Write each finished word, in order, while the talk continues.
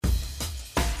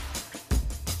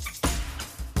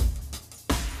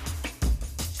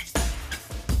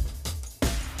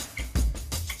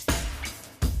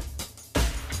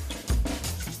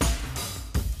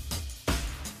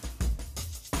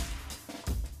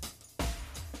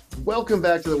Welcome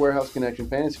back to the Warehouse Connection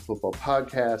Fantasy Football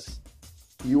Podcast.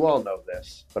 You all know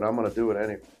this, but I'm going to do it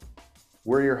anyway.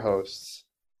 We're your hosts,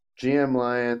 GM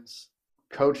Lions,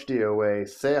 Coach DOA.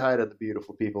 Say hi to the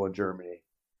beautiful people in Germany.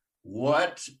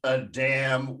 What a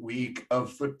damn week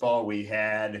of football we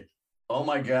had. Oh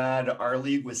my God, our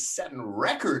league was setting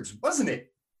records, wasn't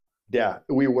it? Yeah,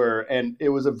 we were. And it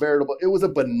was a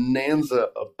bonanza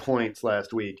of points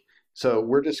last week. So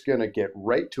we're just going to get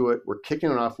right to it. We're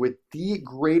kicking it off with the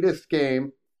greatest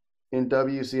game in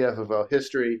WCFFL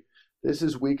history. This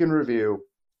is Week in Review.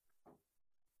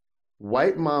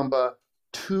 White Mamba,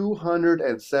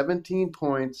 217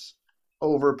 points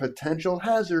over Potential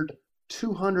Hazard,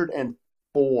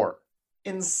 204.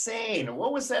 Insane.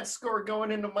 What was that score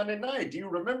going into Monday night? Do you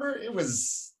remember? It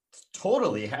was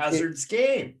totally Hazard's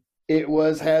game. It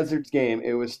was Hazard's game.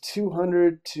 It was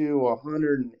 200 to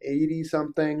 180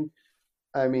 something.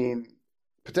 I mean,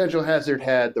 Potential Hazard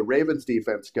had the Ravens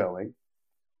defense going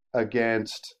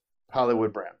against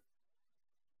Hollywood Brown.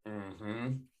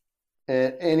 Mm-hmm.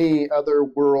 And any other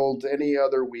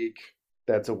week,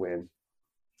 that's a win.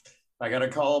 I got to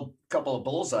call a couple of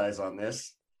bullseyes on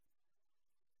this.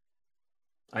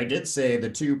 I did say the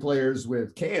two players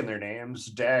with K in their names,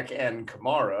 Dak and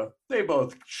Kamara, they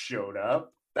both showed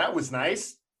up. That was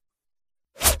nice.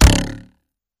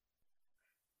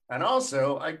 And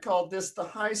also, I called this the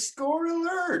high score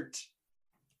alert.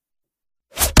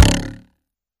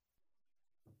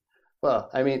 Well,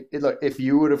 I mean, look, if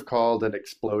you would have called an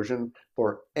explosion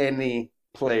for any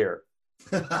player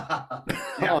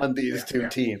on these two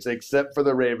teams, except for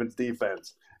the Ravens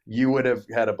defense, you would have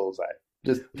had a bullseye.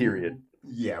 Just period.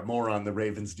 Yeah, more on the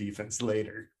Ravens defense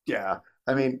later. Yeah.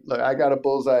 I mean, look, I got a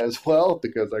bullseye as well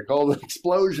because I called an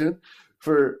explosion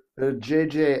for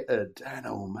JJ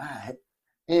Dynamite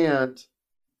and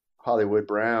Hollywood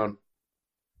Brown.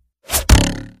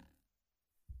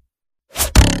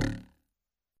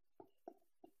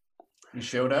 He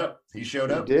showed up. He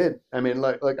did. I mean,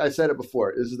 like I said it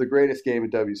before, this is the greatest game in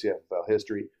WCFFL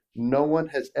history. No one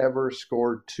has ever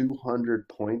scored 200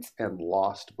 points and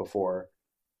lost before.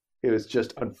 It was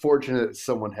just unfortunate that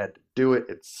someone had to do it.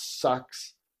 It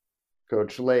sucks.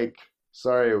 Coach Lake,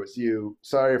 sorry it was you.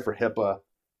 Sorry for HIPAA.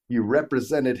 You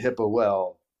represented HIPAA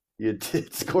well. You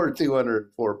did score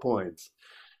 204 points.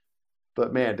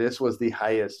 But, man, this was the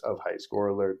highest of high score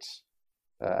alerts.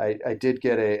 I did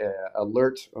get a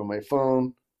alert on my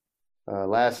phone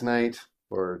last night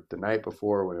or the night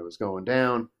before when it was going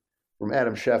down from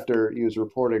Adam Schefter. He was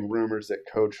reporting rumors that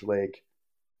Coach Lake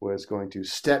was going to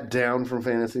step down from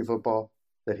fantasy football,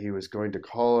 that he was going to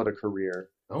call it a career.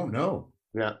 Oh, no.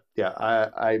 Yeah.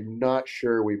 I'm not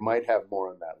sure. We might have more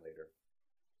on that later.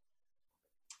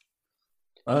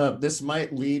 This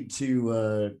might lead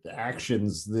to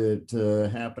actions that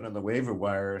happen on the waiver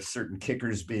wire, certain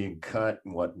kickers being cut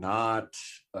and whatnot.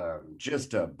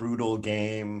 Just a brutal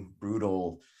game,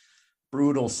 brutal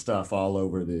stuff all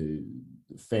over the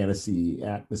fantasy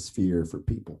atmosphere for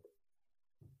people.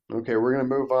 Okay, we're going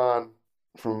to move on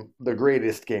from the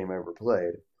greatest game ever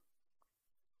played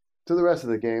to the rest of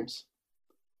the games.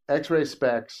 X-Ray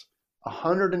Specs,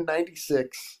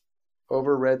 196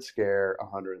 over Red Scare,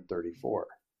 134.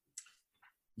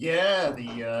 Yeah,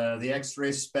 the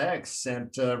X-Ray Specs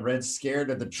sent Red Scare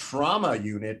to the trauma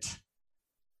unit,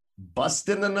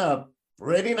 busting them up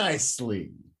pretty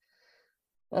nicely.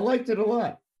 I liked it a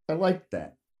lot. I liked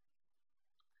that.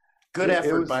 Good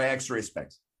effort by X-Ray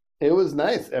Specs. It was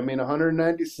nice. I mean,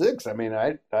 196. I mean,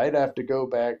 I'd have to go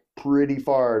back pretty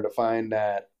far to find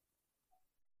that,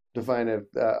 to find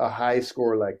a high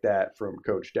score like that from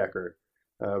Coach Decker.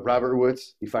 Robert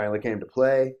Woods, he finally came to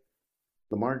play.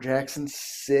 Lamar Jackson,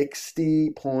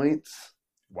 60 points.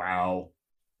 Wow.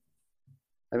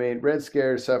 I mean, Red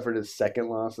Scare suffered his second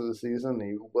loss of the season.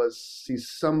 He's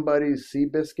somebody's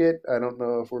Seabiscuit. I don't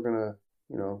know if we're going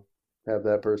to, have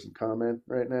that person comment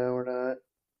right now or not.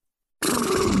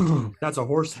 That's a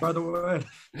horse, by the way.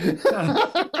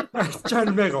 I was trying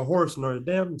to make a horse noise.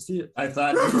 Damn, see it. I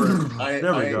thought you were.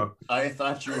 There we go. I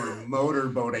thought you were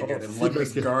motorboating it in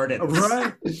London Gardens.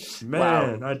 Right,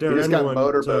 man. Wow. I dare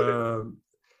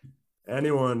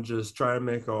anyone just try to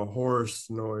make a horse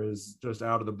noise just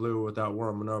out of the blue without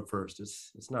warming up first.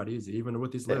 It's not easy, even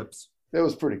with these lips. It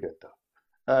was pretty good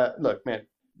though. Look, man,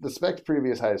 the Spec's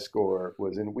previous highest score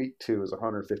was in week 2, was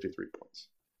 153 points.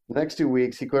 The next 2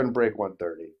 weeks, he couldn't break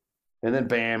 130. And then,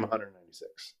 bam,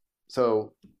 196.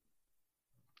 So,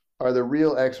 are the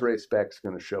real X-Ray Specs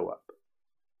going to show up?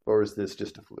 Or is this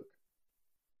just a fluke?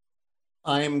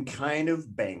 I'm kind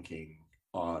of banking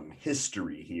on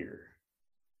history here.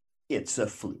 It's a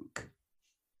fluke.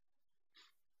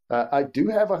 I do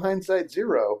have a hindsight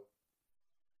 0.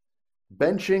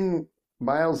 benching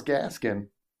Miles Gaskin.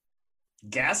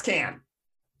 Gas can.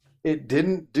 It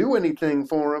didn't do anything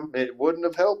for him. It wouldn't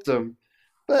have helped him.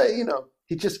 But,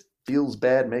 he just feels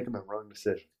bad making the wrong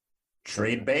decision.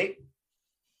 Trade bait?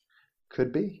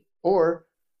 Could be. Or,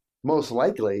 most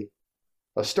likely,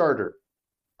 a starter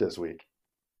this week.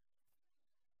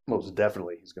 Most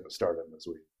definitely he's going to start him this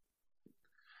week.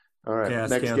 All right, Gas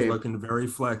next can's game. looking very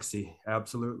flexy.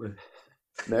 Absolutely.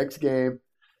 Next game,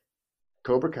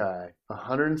 Cobra Kai,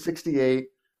 168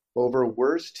 over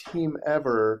worst team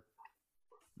ever,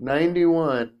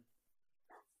 91,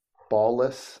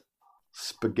 ballless,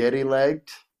 spaghetti-legged.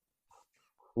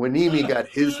 Wanimi got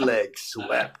his leg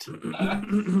swept.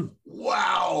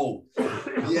 Wow.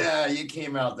 Yeah, you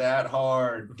came out that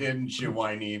hard, didn't you,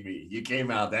 Wainimi? You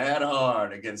came out that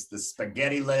hard against the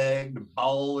spaghetti-legged,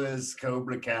 ballless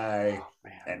Cobra Kai. Oh,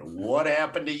 and what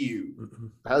happened to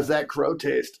you? How's that crow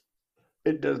taste?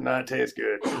 It does not taste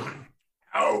good.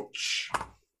 Ouch.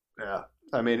 Yeah.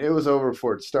 I mean, it was over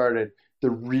before it started. The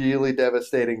really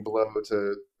devastating blow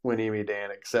to Wanimi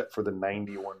Dan, except for the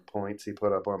 91 points he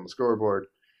put up on the scoreboard,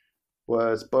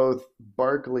 was both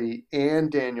Barkley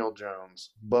and Daniel Jones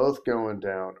both going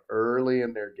down early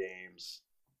in their games,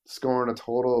 scoring a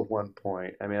total of 1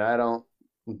 point. I mean, I don't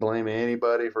blame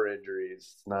anybody for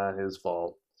injuries. It's not his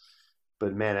fault.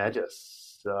 But, man, that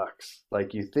just sucks.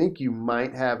 Like, you think you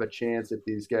might have a chance if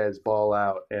these guys ball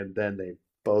out, and then they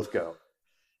both go.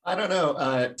 I don't know.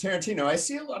 Tarantino, I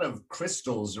see a lot of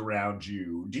crystals around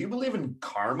you. Do you believe in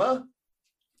karma?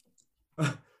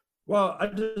 Well, I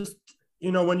just,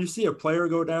 when you see a player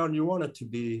go down, you want it to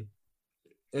be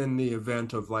in the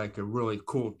event of like a really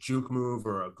cool juke move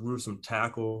or a gruesome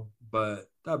tackle. But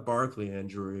that Barkley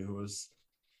injury was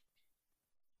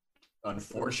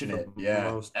unfortunate.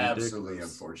 Yeah, absolutely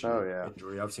unfortunate. Oh, yeah.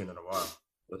 Injury I've seen in a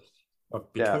while.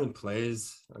 Between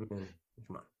plays, I mean,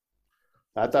 come on.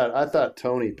 I thought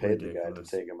Tony paid the guy to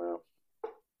take him out.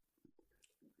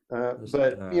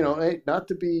 But hey, not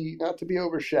to be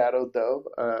overshadowed though.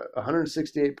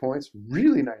 168 points,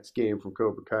 really nice game from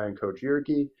Cobra Kai and Coach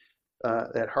Yerke.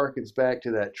 That harkens back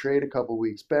to that trade a couple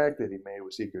weeks back that he made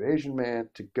with Secret Asian Man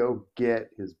to go get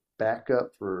his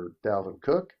backup for Dalvin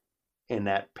Cook, and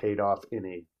that paid off in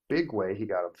a big way. He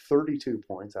got him 32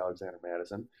 points, Alexander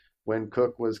Madison, when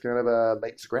Cook was kind of a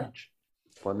late scratch.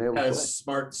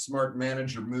 Smart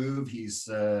manager move. He's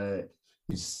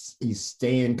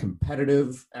staying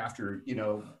competitive after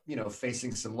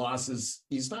facing some losses.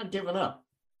 He's not giving up,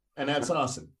 and that's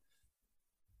awesome.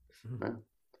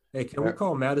 Hey, can we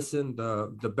call Madison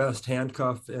the best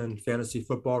handcuff in fantasy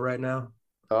football right now?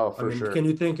 Oh, for sure. Can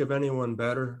you think of anyone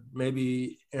better?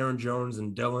 Maybe Aaron Jones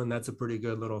and Dillon. That's a pretty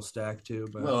good little stack too.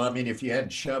 But well, I mean, if you had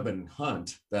Chubb and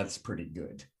Hunt, that's pretty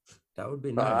good. That would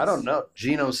be nice. I don't know.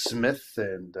 Geno Smith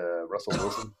and Russell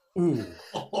Wilson. Ooh.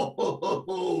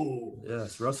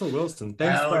 Yes, Russell Wilson.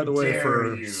 Thanks, by the way,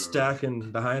 for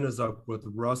stacking the Hyenas up with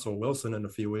Russell Wilson in a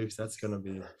few weeks. That's going to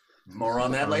be more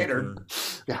on that later.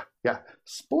 Yeah.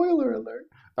 Spoiler alert.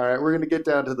 All right, we're going to get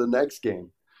down to the next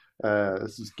game.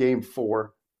 This is game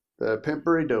 4. The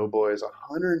Pimpery Doughboys,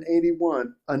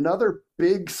 181. Another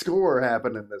big score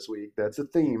happening this week. That's a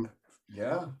theme.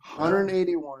 Yeah.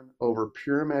 181 over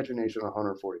Pure Imagination,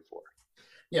 144.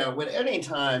 Yeah, when any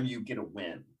time you get a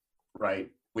win,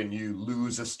 right, when you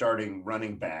lose a starting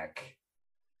running back,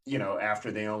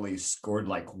 after they only scored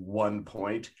like 1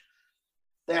 point,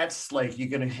 that's like you're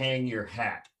going to hang your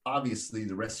hat. Obviously,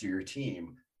 the rest of your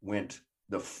team went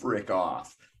the frick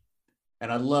off.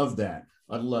 And I love that.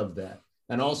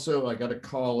 And also, I got to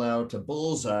call out a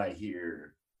bullseye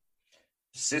here.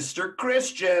 Sister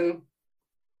Christian.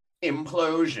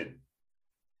 Implosion.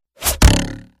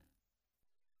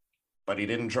 But he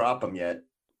didn't drop him yet.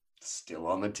 Still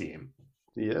on the team.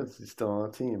 Yes, he's still on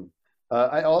the team.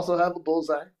 I also have a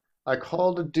bullseye. I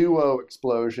called a duo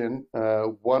explosion.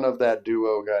 One of that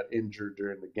duo got injured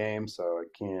during the game, so I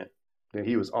can't.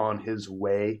 He was on his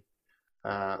way.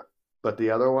 But the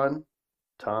other one,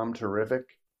 Tom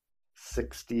Terrific,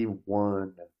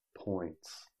 61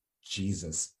 points.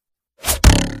 Jesus.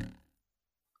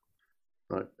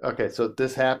 Okay, so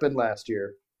this happened last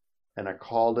year, and I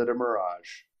called it a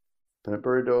mirage.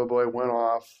 Pimpery Doughboy went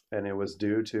off, and it was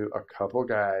due to a couple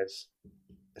guys.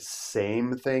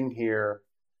 Same thing here.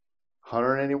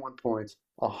 181 points.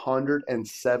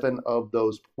 107 of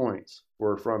those points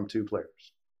were from 2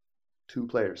 players. 2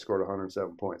 players scored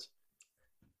 107 points.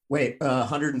 Wait,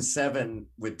 107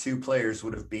 with 2 players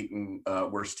would have beaten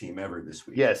worst team ever this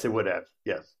week. Yes, it would have.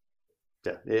 Yes.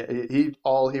 Yeah,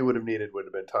 all he would have needed would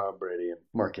have been Tom Brady and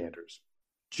Mark Andrews.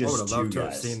 I would Just have two loved to have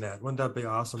guys. seen that. Wouldn't that be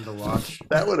awesome to watch?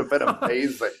 That would have been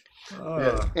amazing.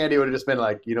 Uh, Andy would have just been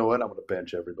like, you know what? I'm going to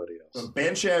bench everybody else.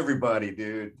 Bench everybody,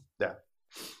 dude. Yeah.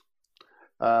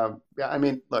 I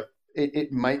mean, look,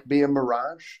 it might be a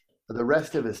mirage. The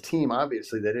rest of his team,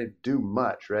 obviously, they didn't do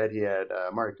much, right? He had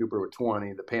Amari Cooper with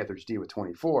 20, the Panthers D with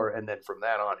 24, and then from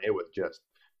that on, it was just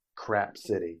crap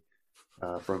city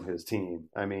from his team.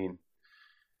 I mean,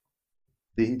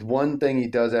 the one thing he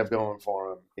does have going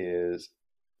for him is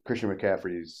Christian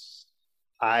McCaffrey's,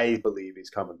 I believe he's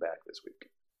coming back this week.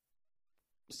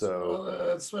 So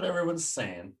that's what everyone's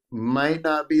saying. Might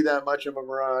not be that much of a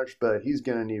mirage, but he's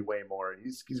going to need way more.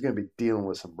 He's going to be dealing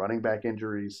with some running back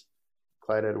injuries.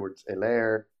 Clyde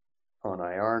Edwards-Helaire on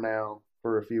IR now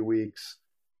for a few weeks.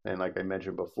 And like I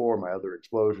mentioned before, my other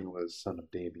explosion was son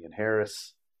of Damian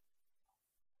Harris.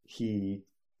 He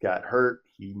got hurt.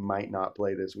 He might not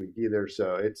play this week either.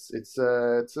 So it's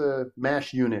a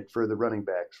mash unit for the running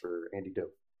backs for Andy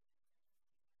Doe.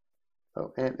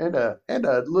 Oh, and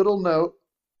a little note.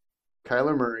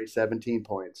 Kyler Murray, 17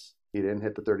 points. He didn't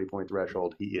hit the 30-point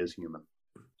threshold. He is human.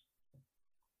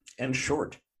 And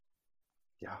short.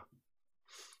 Yeah.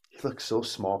 He looks so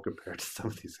small compared to some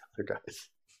of these other guys.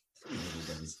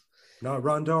 Not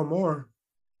Rondell Moore.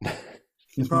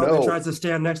 He probably tries to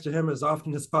stand next to him as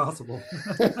often as possible.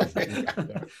 Hey,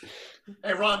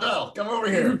 Rondell, come over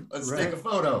here. Let's take a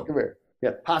photo. Come here.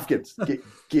 Yeah, Hopkins,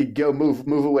 go, move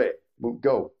away.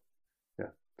 Go. Yeah.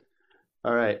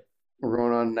 All right, we're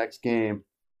going on next game.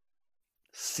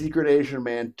 Secret Asian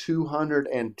Man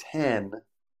 210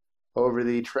 over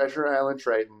the Treasure Island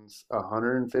Tritons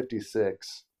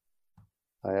 156.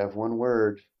 I have one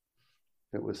word.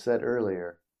 It was said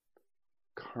earlier.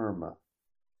 Karma.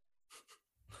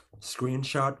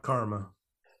 Screenshot karma.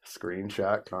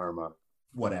 Screenshot karma.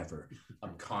 Whatever.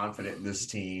 I'm confident in this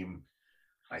team.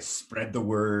 I spread the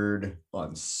word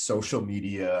on social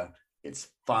media. It's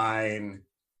fine.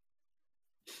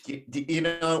 You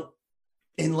know,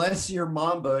 unless you're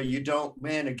Mamba, you don't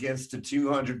win against a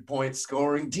 200-point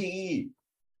scoring team.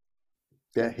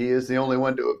 Yeah, he is the only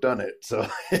one to have done it. So,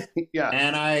 yeah.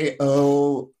 And I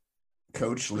owe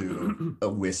Coach Lou a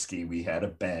whiskey. We had a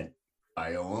bet.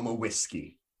 I owe him a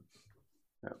whiskey.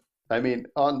 I mean,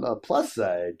 on the plus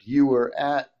side, you were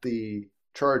at the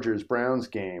Chargers-Browns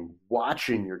game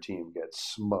watching your team get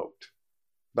smoked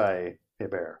by a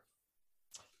bear.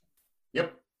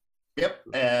 Yep.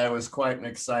 It was quite an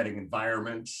exciting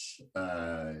environment.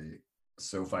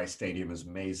 SoFi Stadium is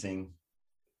amazing.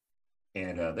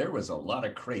 And there was a lot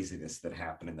of craziness that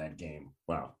happened in that game.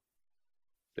 Wow.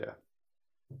 Yeah.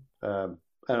 And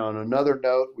on another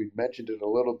note, we've mentioned it a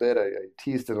little bit. I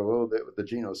teased it a little bit with the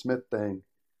Geno Smith thing.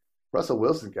 Russell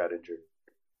Wilson got injured,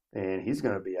 and he's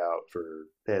going to be out for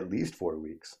at least 4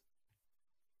 weeks.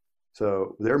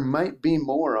 So there might be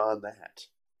more on that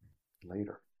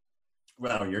later.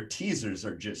 Wow, your teasers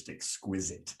are just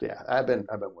exquisite. Yeah, I've been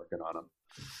working on them.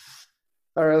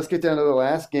 All right, let's get down to the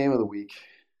last game of the week.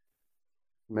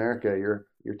 America,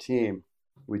 your team,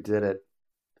 we did it.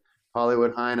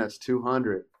 Hollywood Highness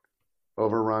 200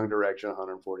 over Wrong Direction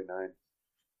 149.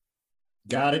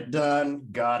 Got it done.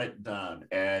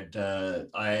 And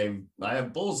I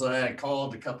have bullseye. I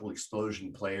called a couple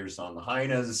explosion players on the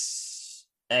Hyenas,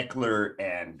 Eckler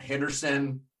and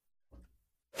Henderson.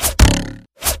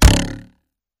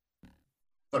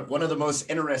 But one of the most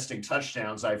interesting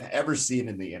touchdowns I've ever seen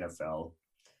in the NFL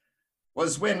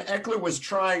was when Eckler was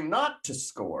trying not to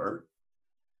score,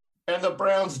 and the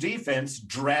Browns defense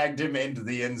dragged him into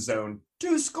the end zone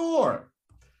to score.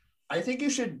 I think you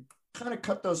should kind of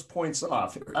cut those points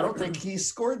off. I don't think he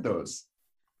scored those.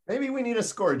 Maybe we need a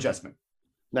score adjustment.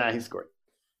 Nah, he scored.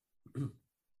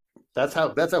 That's how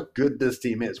good this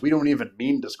team is. We don't even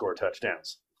mean to score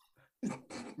touchdowns.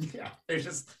 Yeah, it's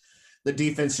just the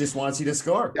defense just wants you to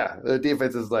score. Yeah, the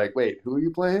defense is like, wait, who are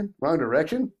you playing? Wrong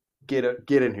direction? Get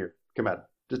in here. Come on.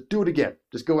 Just do it again.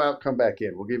 Just go out, come back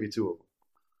in. We'll give you 2 of them.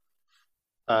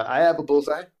 I have a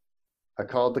bullseye. I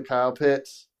called the Kyle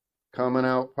Pitts coming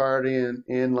out partying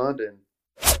in London.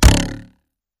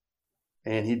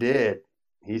 And he did.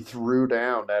 He threw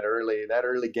down that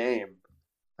early game.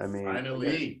 I mean,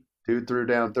 Finally. Dude threw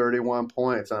down 31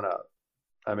 points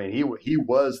he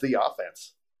was the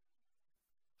offense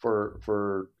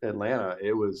for Atlanta.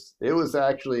 It was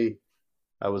actually,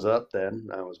 I was up then.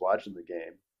 I was watching the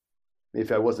game.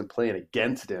 If I wasn't playing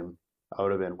against him, I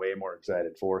would have been way more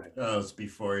excited for him. Oh, it's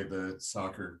before the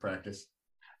soccer practice.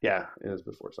 Yeah, it was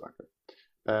before soccer.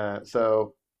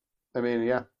 So, I mean,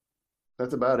 yeah,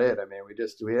 that's about it. I mean,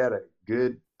 we had a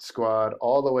good squad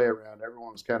all the way around.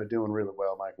 Everyone was kind of doing really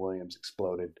well. Mike Williams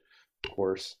exploded, of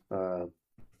course.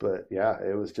 But yeah,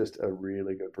 it was just a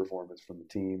really good performance from the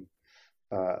team.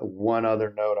 One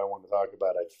other note I want to talk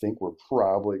about, I think we're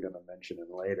probably going to mention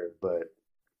it later, but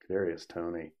Kadarius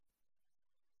Toney.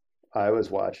 I was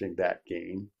watching that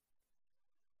game.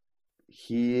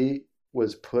 He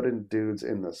was putting dudes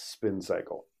in the spin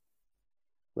cycle.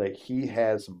 Like, he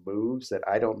has moves that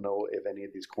I don't know if any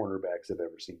of these cornerbacks have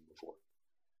ever seen before.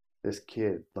 This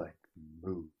kid, like,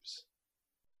 moves.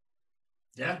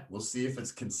 Yeah, we'll see if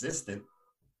it's consistent.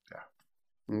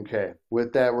 Yeah. Okay.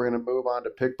 With that, we're going to move on to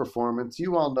pick performance.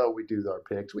 You all know we do our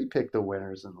picks. We pick the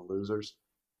winners and the losers,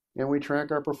 and we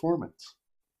track our performance.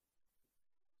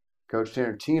 Coach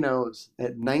Tarantino's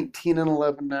at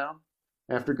 19-11 now,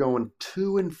 after going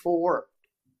 2-4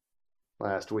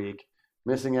 last week,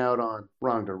 missing out on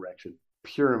wrong direction,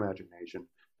 pure imagination,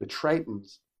 the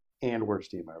Tritons, and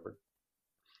worst team ever.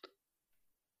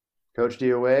 Coach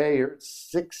DOA, you're at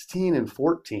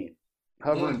 16-14,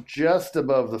 hovering just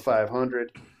above the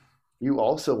 500. You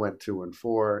also went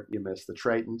 2-4. You missed the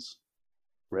Tritons,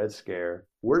 Red Scare,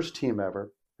 worst team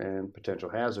ever, and potential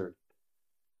hazard.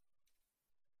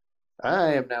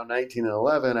 I am now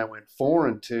 19-11. I went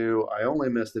 4-2. I only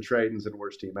missed the Tritons and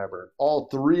worst team ever. All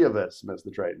three of us missed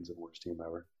the Tritons and worst team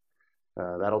ever.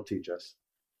 That'll teach us.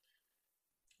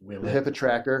 The HIPAA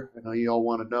tracker. I know you all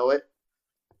want to know it.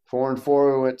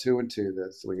 4-4. We went 2-2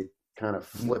 this week. Kind of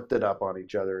flipped it up on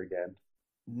each other again.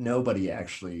 Nobody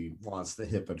actually wants the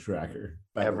HIPAA tracker.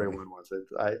 Everyone wants it.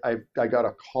 I got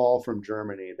a call from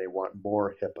Germany. They want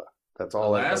more HIPAA. That's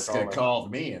all. Alaska called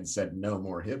me and said no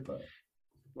more HIPAA.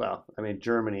 Well, I mean,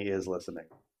 Germany is listening.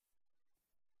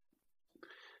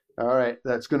 All right,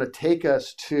 that's going to take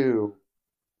us to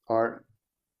our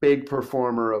big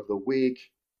performer of the week.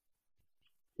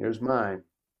 Here's mine.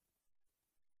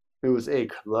 It was a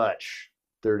clutch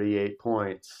 38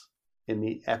 points in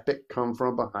the epic come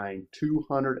from behind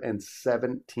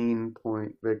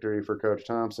 217-point victory for Coach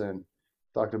Thompson.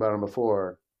 Talked about him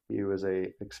before. He was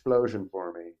a explosion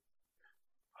for me.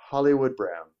 Hollywood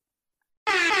Brown.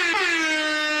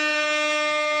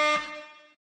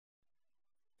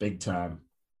 Big time.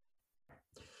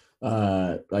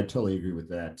 I totally agree with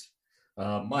that.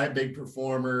 My big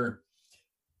performer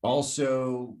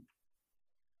also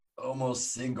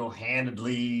almost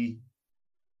single-handedly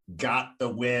got the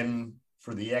win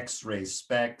for the X-ray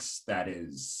specs. That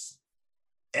is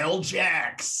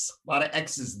L-Jax. A lot of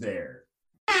X's there.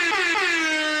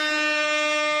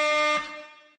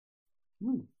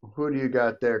 Who do you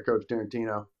got there, Coach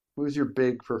Tarantino? Who's your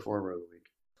big performer of the week?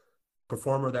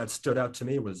 Performer that stood out to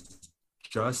me was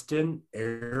Justin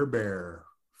Herbert.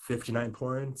 59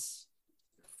 points,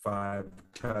 5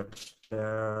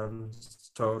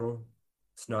 touchdowns total.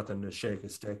 It's nothing to shake a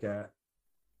stick at.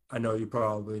 I know you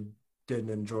probably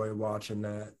didn't enjoy watching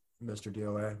that, Mr.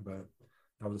 DOA, but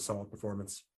that was a solid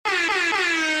performance.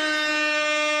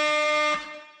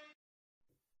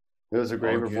 It was a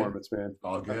great performance, man.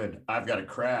 All good. I've got a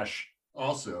crash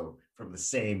also from the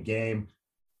same game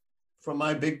from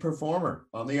my big performer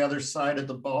on the other side of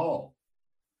the ball.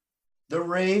 The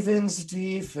Ravens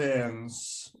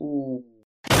defense. Ooh.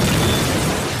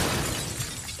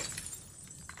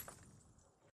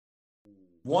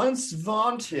 Once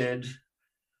vaunted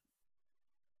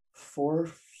for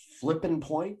flipping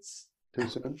points. Too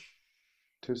soon?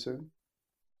 Too soon?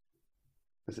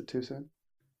 Is it too soon?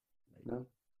 No?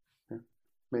 Yeah,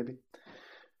 maybe.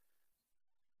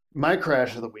 My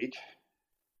crash of the week.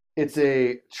 It's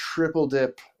a triple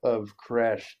dip of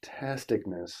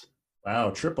crash-tasticness. Wow,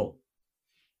 triple.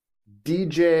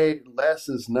 DJ less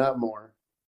is not more.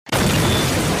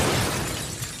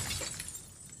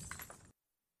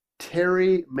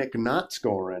 Terry McNot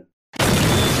scoring.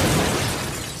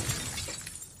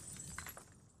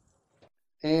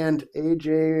 And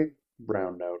AJ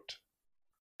Brown note.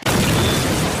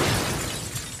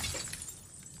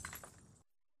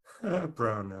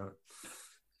 Brown note.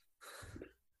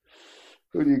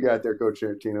 Who do you got there, Coach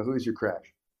Tarantino? Who's your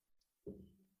crash?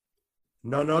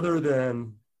 None other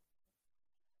than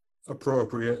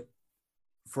appropriate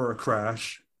for a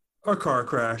crash, a car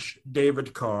crash,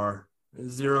 David Carr.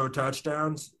 0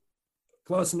 touchdowns,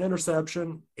 plus an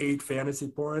interception, 8 fantasy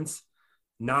points.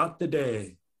 Not the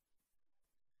day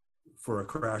for a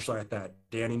crash like that.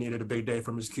 Danny needed a big day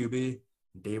from his QB.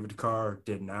 David Carr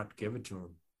did not give it to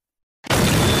him.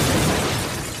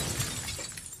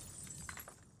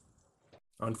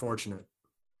 Unfortunate.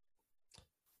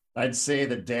 I'd say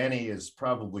that Danny is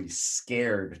probably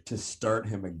scared to start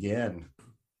him again.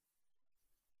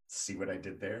 See what I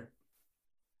did there?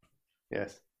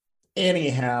 Yes.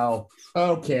 Anyhow,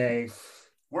 okay,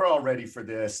 we're all ready for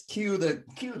this. Cue the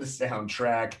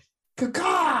soundtrack.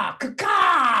 Caw-caw!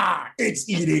 Caw-caw! It's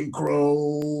Eating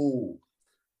Crow.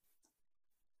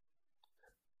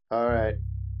 All right.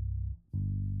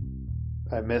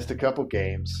 I missed a couple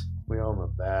games. We all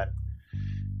know that.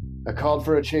 I called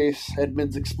for a Chase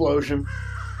Edmonds explosion.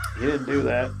 He didn't do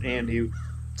that. Andy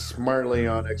smartly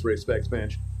on X-Ray Specs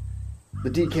bench.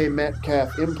 The DK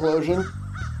Metcalf implosion.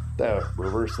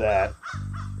 Reverse that.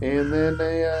 And then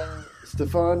a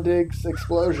Stephon Diggs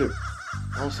explosion.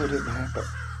 Also didn't happen.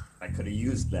 I could have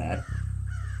used that.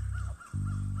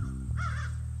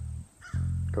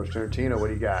 Coach Tarantino, what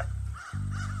do you got?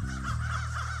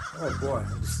 Oh boy,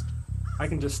 I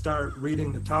can just start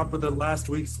reading the top of the last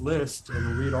week's list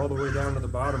and read all the way down to the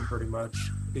bottom pretty much,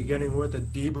 beginning with a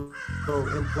Debo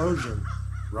implosion.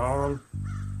 Wrong.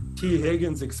 T.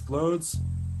 Higgins explodes.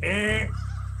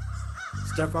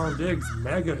 Stephon Diggs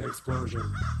mega explosion.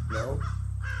 No.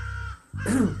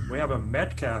 We have a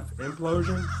Metcalf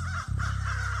implosion.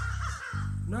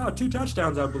 No, 2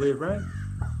 touchdowns, I believe, right?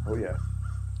 Oh, yeah.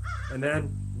 And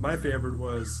then my favorite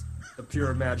was the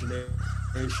pure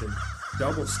imagination.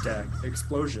 Double stack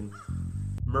explosion.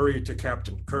 Murray to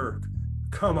Captain Kirk.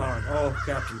 Come on, all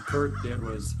Captain Kirk did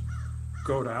was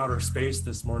go to outer space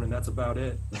this morning. That's about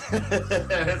it.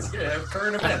 That's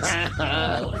current events.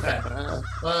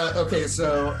 Okay,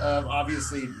 so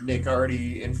obviously Nick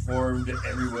already informed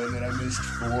everyone that I missed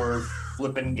 4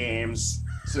 flipping games.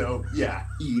 So yeah,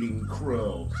 Eating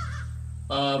Crow.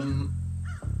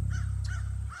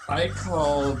 I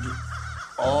called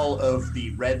all of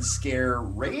the Red Scare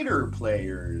Raider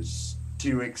players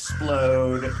to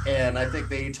explode, and I think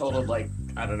they totaled like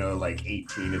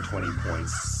 18 to 20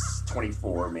 points,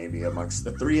 24 maybe amongst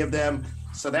the 3 of them.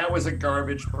 So that was a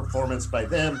garbage performance by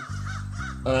them.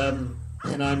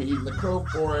 And I'm eating the crow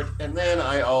for it. And then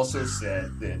I also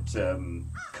said that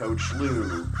Coach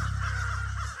Lou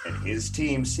and his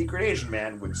team, Secret Asian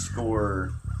Man, would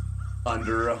score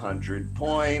under 100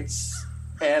 points.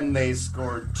 And they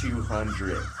scored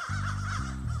 200,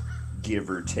 give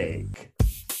or take.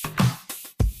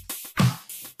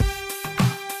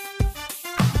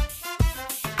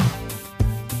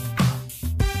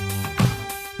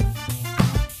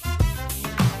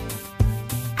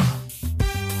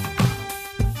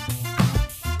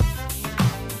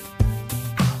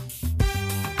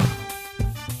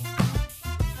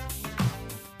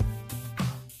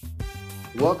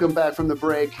 Welcome back from the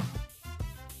break.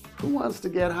 Who wants to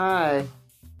get high?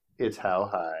 It's How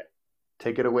High.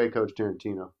 Take it away, Coach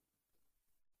Tarantino.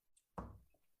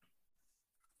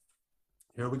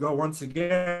 Here we go once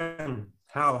again.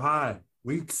 How High?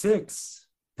 Week 6.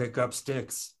 Pick up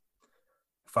sticks.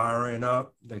 Firing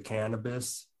up the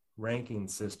cannabis ranking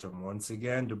system once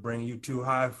again to bring you 2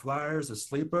 high flyers, a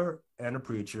sleeper and a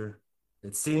preacher.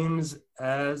 It seems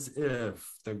as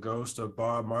if the ghost of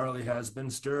Bob Marley has been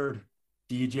stirred.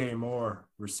 DJ Moore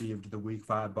received the Week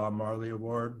 5 Bob Marley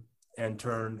Award and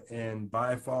turned in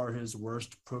by far his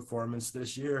worst performance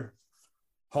this year.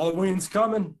 Halloween's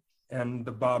coming, and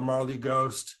the Bob Marley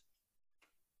ghost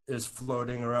is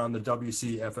floating around the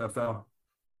WCFFL.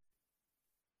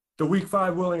 The Week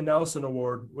 5 Willie Nelson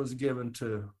Award was given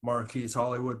to Marquise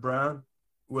Hollywood Brown.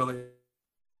 Willie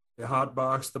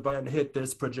hotboxed the button, hit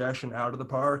this projection out of the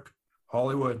park.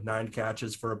 Hollywood, 9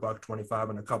 catches for $125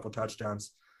 and a couple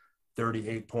touchdowns.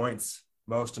 38 points.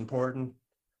 Most important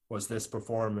was this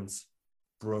performance.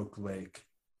 Broke Lake.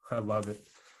 I love it.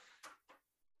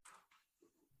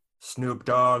 Snoop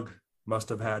Dogg must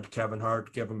have had Kevin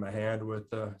Hart give him a hand with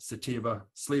the sativa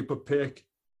sleeper pick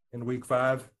in Week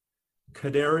 5.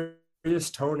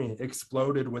 Kadarius Toney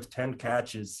exploded with 10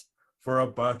 catches for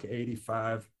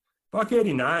 $185.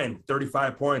 $189,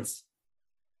 35 points.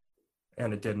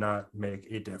 And it did not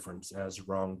make a difference as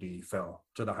Wrong D fell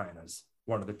to the Hyenas.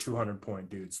 One of the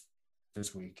 200-point dudes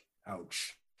this week.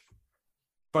 Ouch.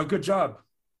 But good job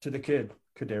to the kid,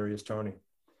 Kadarius Toney.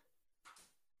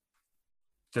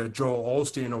 The Joel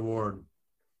Osteen Award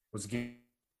was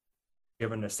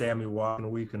given to Sammy Watkins a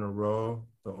week in a row.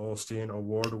 The Osteen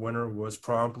Award winner was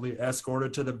promptly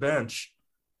escorted to the bench.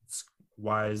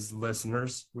 Wise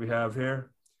listeners we have here.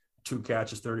 2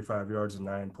 catches, 35 yards, and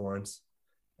 9 points.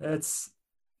 It's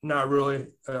not really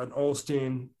an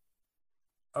Osteen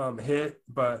hit,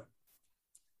 but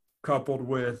coupled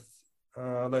with,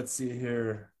 let's see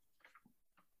here.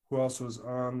 Who else was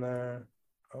on there?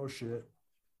 Oh, shit.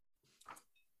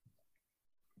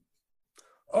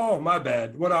 Oh, my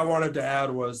bad. What I wanted to add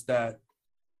was that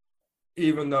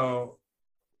even though,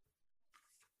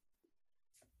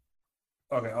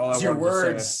 okay, all I Use your wanted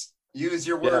to words. say, Use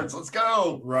your words. Let's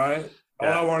go. right?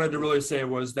 Yeah. All I wanted to really say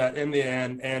was that in the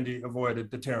end, Andy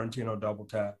avoided the Tarantino double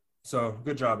tap. So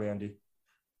good job, Andy.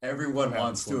 Everyone I'm happy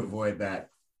wants for to you. avoid that.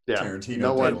 Yeah, Tarantino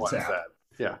no one double wants tap. that.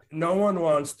 Yeah. No one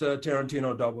wants the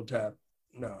Tarantino double tap.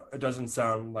 No, it doesn't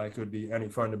sound like it would be any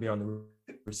fun to be on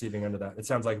the receiving end of that. It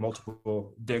sounds like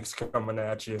multiple dicks coming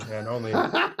at you, and only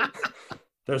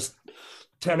there's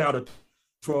 10 out of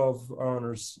 12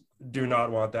 owners do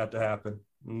not want that to happen.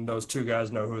 And those two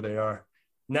guys know who they are.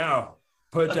 Now,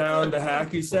 put down the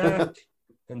hacky sack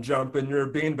and jump in your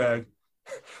beanbag.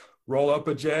 Roll up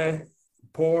a J,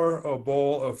 pour a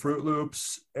bowl of Fruit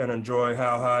Loops, and enjoy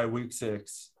How High Week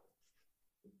 6.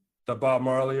 The Bob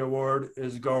Marley Award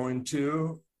is going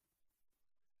to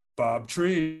Bob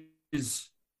Trees.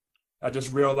 I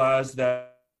just realized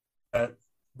that Bob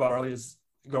Marley is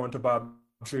going to Bob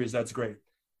Trees. That's great.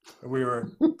 We were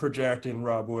projecting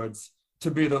Rob Woods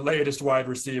to be the latest wide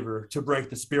receiver to break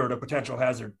the spirit of potential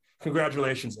hazard.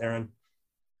 Congratulations, Aaron.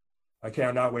 I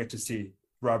cannot wait to see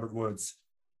Robert Woods.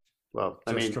 Well,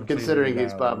 I Just mean, completely considering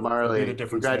he's Bob annihilated. It'll be Marley, the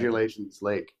difference congratulations,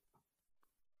 Lake.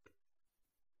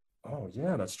 Oh,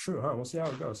 yeah, that's true, huh? We'll see how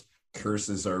it goes.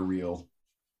 Curses are real.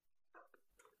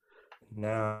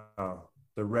 Now,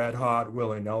 the Red Hot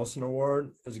Willie Nelson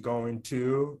Award is going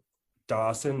to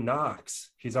Dawson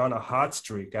Knox. He's on a hot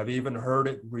streak. I've even heard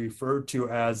it referred to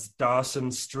as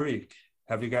Dawson Streak.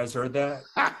 Have you guys heard that?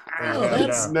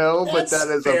 No, but that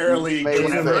is fairly Isn't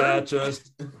clever. that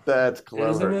just That's clever.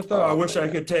 Isn't it though? I wish I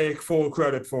man. could take full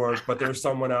credit for it, but there's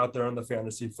someone out there in the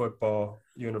fantasy football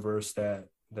universe that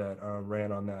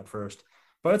ran on that first.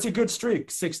 But it's a good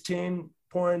streak: 16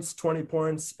 points, 20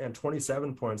 points, and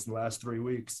 27 points in the last 3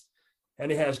 weeks.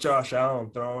 And he has Josh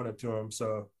Allen throwing it to him.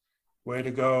 So, way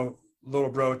to go, little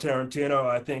bro Tarantino.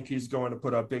 I think he's going to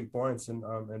put up big points and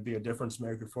be a difference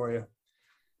maker for you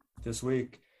this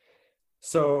week.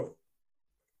 So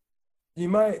you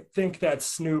might think that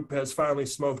Snoop has finally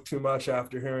smoked too much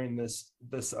after hearing this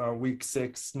week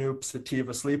 6 Snoop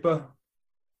Sativa Sleepa.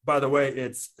 By the way,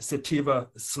 it's Sativa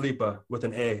Sleepa with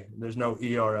an A. There's no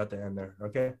ER at the end there,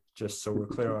 okay? Just so we're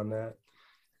clear on that.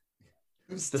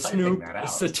 Who's The typing Snoop that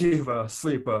out? Sativa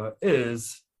Sleepa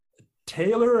is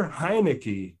Taylor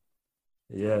Heineke.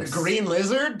 Yes. The Green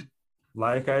Lizard?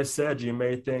 Like I said, you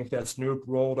may think that Snoop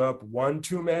rolled up one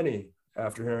too many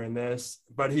after hearing this,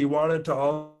 but he wanted to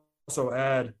also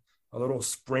add a little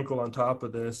sprinkle on top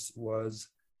of this was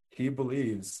he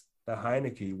believes that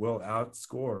Heineke will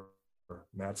outscore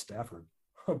Matt Stafford.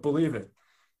 Believe it.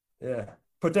 Yeah.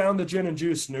 Put down the gin and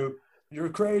juice, Snoop. You're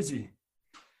crazy.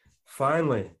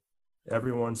 Finally,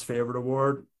 everyone's favorite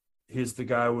award. He's the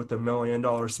guy with the $1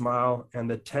 million smile and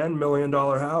the $10 million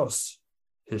house.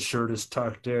 His shirt is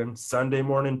tucked in, Sunday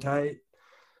morning tight.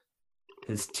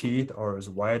 His teeth are as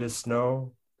white as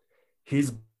snow.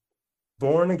 He's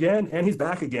born again and he's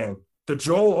back again. The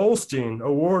Joel Osteen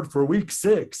Award for Week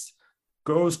 6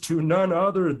 goes to none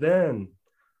other than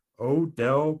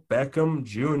Odell Beckham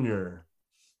Jr.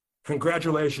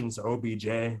 Congratulations, OBJ.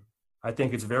 I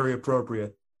think it's very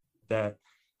appropriate that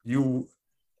you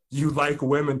like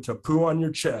women to poo on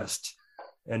your chest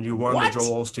and you won What? the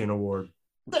Joel Osteen Award.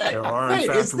 There are, in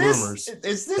fact, rumors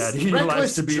is this that he reckless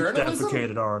likes to be journalism?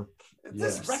 defecated on. Is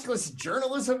this Yes. reckless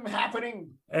journalism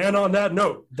happening? And on that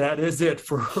note, that is it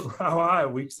for How High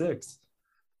Week 6.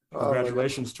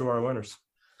 Congratulations to our winners.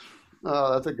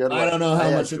 Oh, that's a good one. I don't know how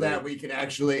much of that we can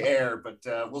actually air, but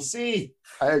we'll see.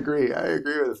 I agree. I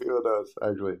agree with a few of those,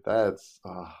 actually. That's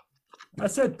I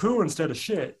said poo instead of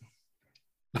shit.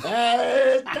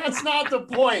 That's not the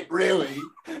point, really.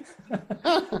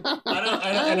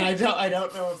 I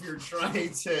don't know if you're trying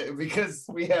to, because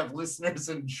we have listeners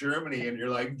in Germany, and you're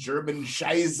like German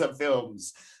Scheiße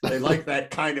films. They like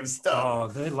that kind of stuff. Oh,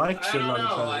 they like shit on each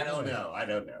other. I don't know.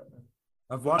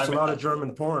 I've watched a lot of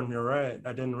German porn. You're right.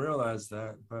 I didn't realize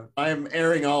that. But I'm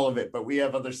airing all of it, but we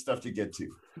have other stuff to get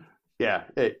to. yeah.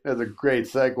 Hey, that's a great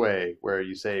segue where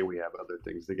you say we have other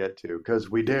things to get to, because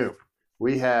we do.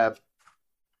 We have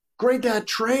Great Dad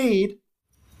Trade.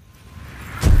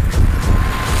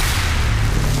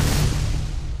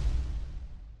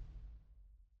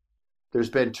 There's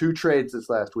been 2 trades this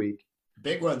last week.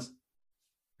 Big ones.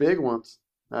 Big ones.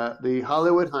 The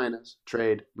Hollywood Highness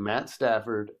trade Matt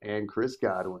Stafford and Chris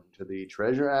Godwin to the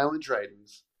Treasure Island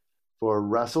Titans for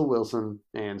Russell Wilson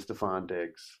and Stephon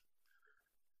Diggs.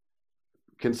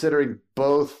 Considering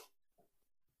both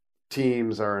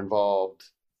teams are involved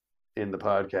in the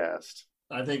podcast,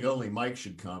 I think only Mike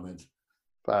should comment.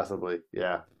 possibly,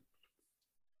 yeah.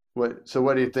 What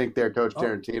do you think there, Coach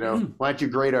Tarantino? Why don't you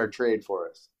grade our trade for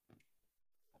us?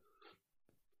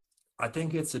 I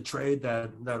think it's a trade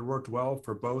that worked well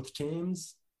for both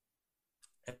teams,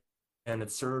 and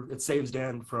it saves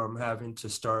Dan from having to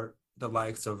start the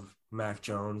likes of Mac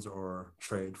Jones or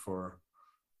trade for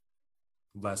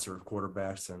lesser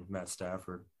quarterbacks than Matt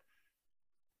Stafford.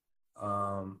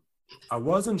 I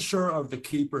wasn't sure of the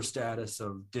keeper status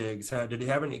of Diggs. Did he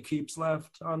have any keeps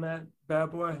left on that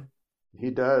bad boy? He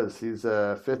does. He's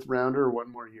a fifth rounder,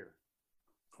 one more year.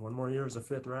 One more year as a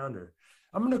fifth rounder.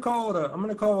 I'm gonna call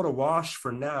it a wash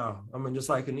for now. I mean, just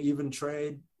like an even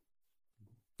trade,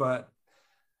 but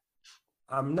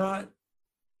I'm not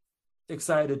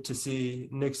excited to see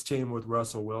Nick's team with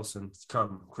Russell Wilson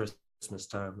come Christmas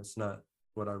time. It's not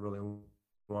what I really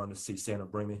want to see Santa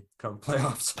bring me come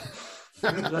playoffs.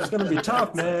 That's going to be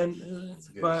tough, man.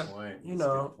 But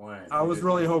I was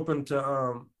really hoping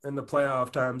to in the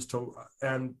playoff times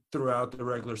and throughout the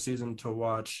regular season to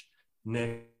watch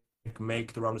Nick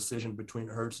make the wrong decision between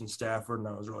Hurts and Stafford, and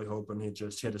I was really hoping he'd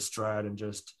just hit a stride and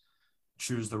just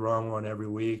choose the wrong one every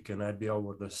week, and I'd be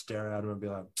able to stare at him and be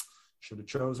like, should have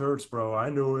chose Hurts, bro. I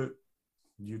knew it.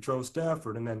 You chose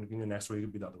Stafford, and then the next week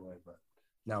it'd be the other way. But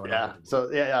now, yeah.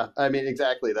 I mean,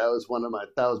 exactly. That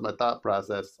was my thought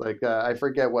process. Like, I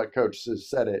forget what coach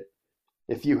said it.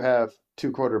 If you have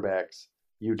two quarterbacks,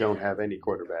 you don't have any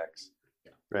quarterbacks,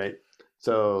 right?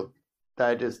 So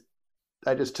I just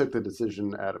took the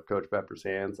decision out of Coach Pepper's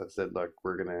hands. I said, look,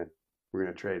 we're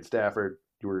gonna trade Stafford.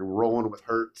 We're rolling with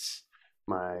Hurts,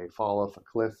 my fall off a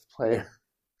cliff player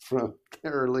from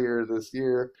earlier this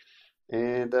year,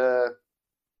 and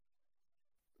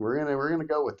we're gonna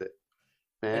go with it.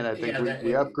 Man, I think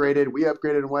we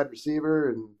upgraded in wide receiver,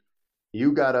 and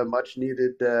you got a much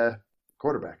needed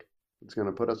quarterback. It's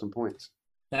gonna put us in points.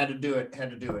 Had to do it.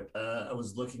 I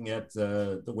was looking at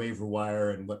the waiver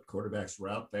wire and what quarterbacks were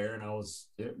out there, and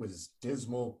it was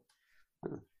dismal.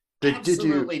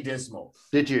 Absolutely dismal.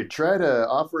 Did you try to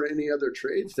offer any other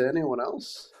trades to anyone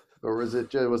else, or was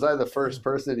I the first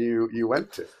person you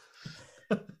went to?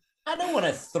 I don't want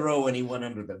to throw anyone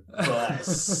under the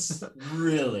bus,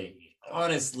 really.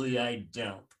 Honestly, I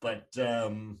don't. But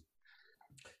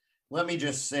let me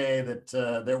just say that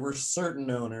there were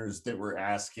certain owners that were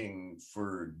asking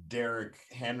for Derrick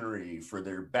Henry for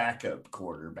their backup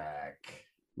quarterback.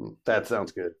 That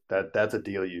sounds good. That's a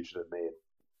deal you should have made.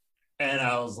 And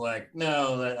I was like,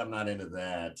 no, I'm not into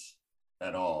that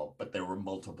at all. But there were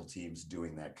multiple teams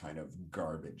doing that kind of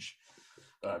garbage.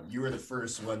 You were the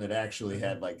first one that actually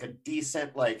had like a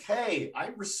decent, like, hey, I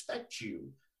respect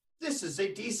you. This is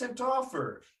a decent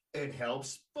offer. It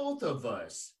helps both of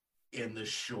us in the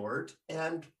short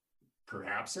and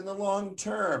perhaps in the long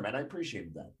term. And I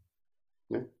appreciated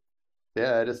that.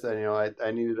 Yeah, I just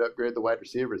I needed to upgrade the wide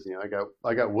receivers.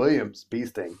 I got Williams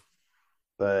beasting,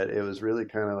 but it was really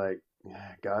kind of like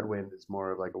Godwin is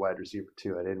more of like a wide receiver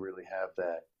too. I didn't really have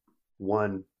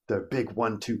the big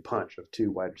 1-2 punch of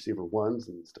two wide receiver ones,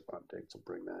 and Stephon Diggs will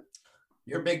bring that.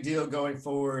 Your big deal going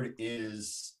forward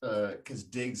is because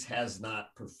Diggs has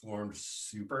not performed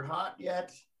super hot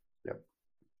yet. Yep.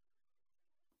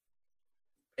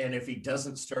 And if he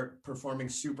doesn't start performing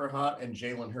super hot and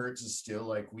Jalen Hurts is still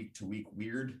like week to week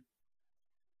weird,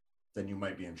 then you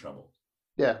might be in trouble.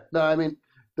 Yeah. No, I mean,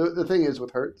 the thing is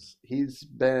with Hurts, he's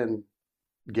been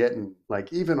getting,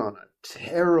 like, even on a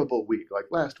terrible week, like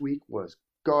last week was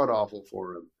god awful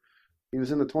for him. He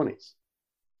was in the 20s.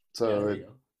 So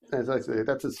as I say,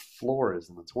 that's his floor is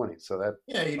in the 20s. So that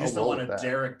you just don't want a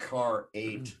Derek Carr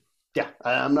 8. Yeah,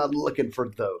 I'm not looking for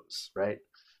those, right?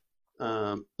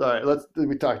 All right,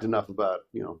 we talked enough about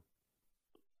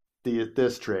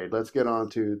this trade. Let's get on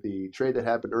to the trade that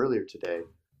happened earlier today.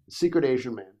 The Secret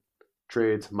Asian Man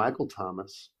trades Michael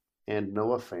Thomas and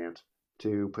Noah Fant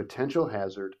to potential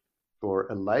Hazard for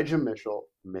Elijah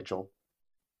Mitchell,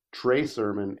 Trey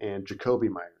Sermon, and Jacoby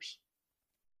Myers.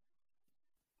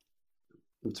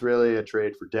 It's really a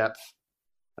trade for depth.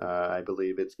 I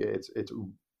believe it's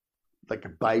like a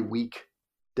bye-week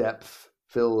depth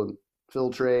fill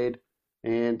trade,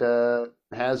 and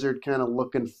Hazard kind of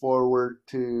looking forward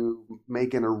to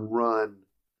making a run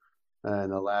in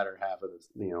the latter half of this,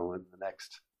 in the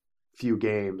next few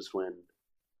games when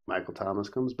Michael Thomas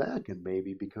comes back and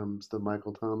maybe becomes the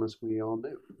Michael Thomas we all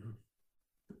knew.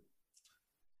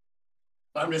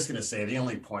 I'm just going to say the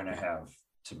only point I have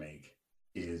to make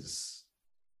is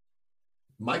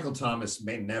Michael Thomas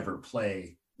may never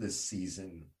play this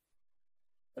season,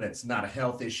 and it's not a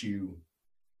health issue.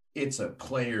 It's a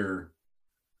player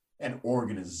and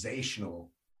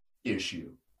organizational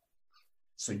issue.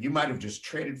 So you might have just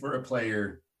traded for a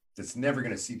player that's never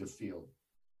going to see the field.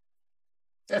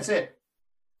 That's it.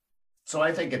 So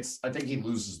I think he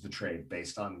loses the trade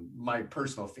based on my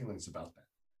personal feelings about that.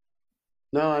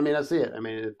 No, I mean, I see it. I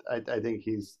mean, I think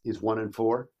he's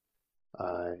 1-4.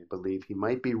 I believe he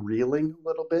might be reeling a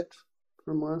little bit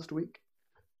from last week,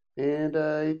 and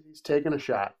he's taking a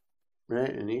shot. right?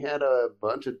 And he had a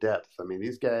bunch of depth. I mean,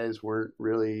 these guys weren't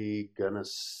really going to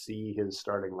see his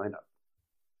starting lineup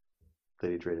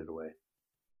that he traded away.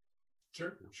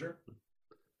 Sure.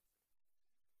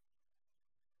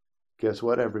 Guess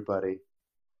what, everybody?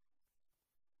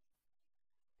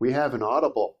 We have an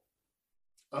audible.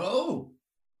 Oh.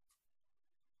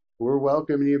 We're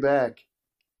welcoming you back.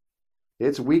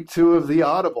 It's week 2 of the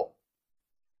audible.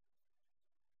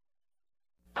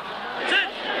 Set,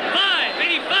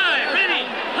 585, ready,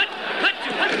 hut.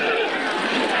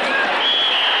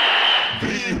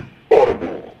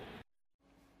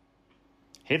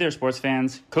 Hey there, sports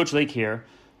fans. Coach Lake here.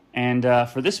 And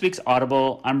for this week's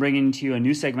Audible, I'm bringing to you a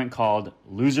new segment called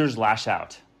Losers Lash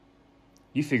Out.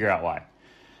 You figure out why.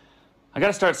 I got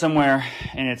to start somewhere,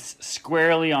 and it's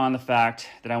squarely on the fact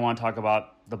that I want to talk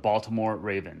about the Baltimore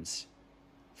Ravens.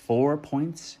 4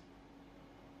 points?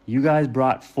 You guys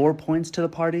brought 4 points to the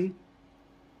party?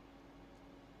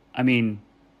 I mean,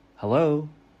 hello?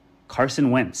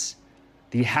 Carson Wentz.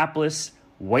 The hapless,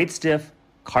 white stiff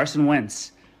Carson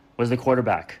Wentz was the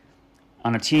quarterback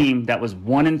on a team that was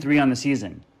 1-3 on the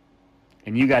season.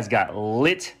 And you guys got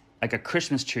lit like a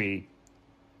Christmas tree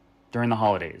during the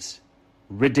holidays.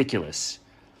 Ridiculous.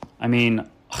 I mean,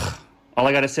 all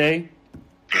I got to say?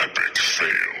 Epic fail.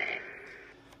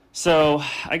 So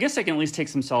I guess I can at least take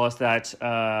some solace that,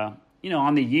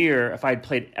 on the year, if I had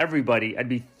played everybody, I'd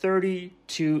be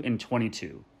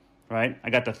 32-22, right? I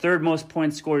got the third most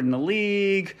points scored in the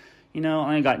league.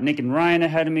 I got Nick and Ryan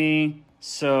ahead of me.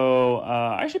 So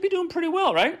I should be doing pretty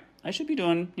well, right? I should be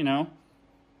doing,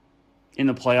 in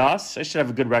the playoffs. I should have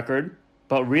a good record.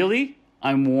 But really,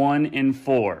 I'm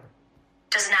 1-4.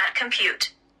 Does not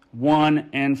compute.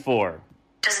 1-4.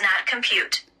 Does not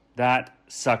compute. That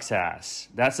sucks ass.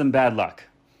 That's some bad luck.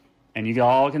 And you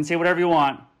all can say whatever you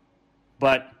want,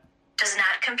 but... Does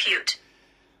not compute.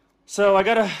 So I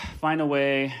gotta find a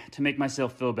way to make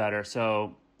myself feel better.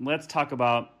 So let's talk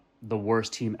about the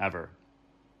worst team ever.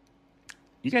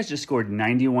 You guys just scored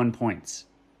 91 points.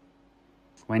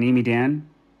 Wainimi Dan,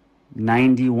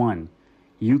 91.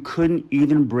 You couldn't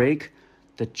even break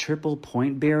the triple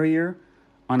point barrier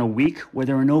on a week where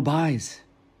there were no buys.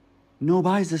 No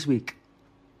buys this week.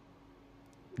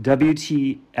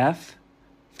 WTF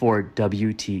for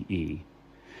WTE.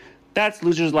 That's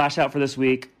Losers Lash Out for this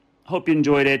week. Hope you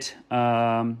enjoyed it.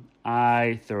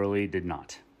 I thoroughly did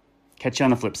not. Catch you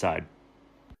on the flip side.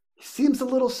 He seems a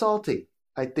little salty.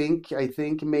 I think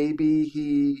maybe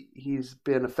he's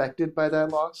been affected by that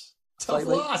loss. Tough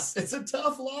Slightly. loss. It's a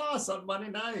tough loss on Monday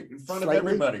night in front Slightly. of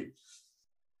everybody.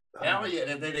 Hell yeah.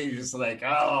 And then he's just like,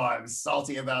 oh, I'm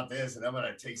salty about this, and I'm going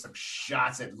to take some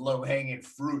shots at low-hanging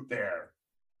fruit there.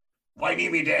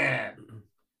 Wainimi Dan.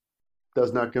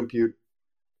 Does not compute.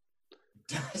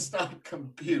 Does not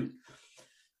compute.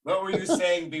 What were you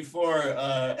saying before?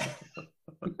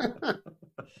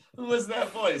 Who was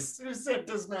that voice? Who said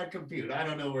does not compute? I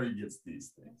don't know where he gets these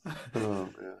things. Oh,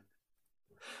 man.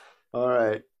 All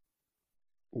right.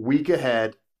 Week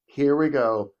ahead. Here we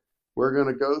go. We're going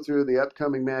to go through the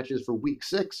upcoming matches for week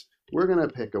 6. We're going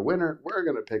to pick a winner. We're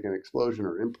going to pick an explosion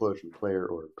or implosion player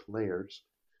or players.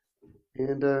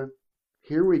 And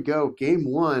here we go. Game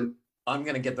 1. I'm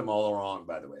going to get them all wrong,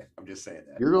 by the way. I'm just saying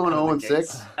that. You're going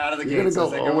 0-6? Out of the You're gates.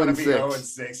 going to go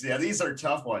 0-6. Yeah, these are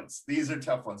tough ones.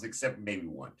 Except maybe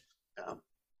one.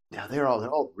 Yeah, they're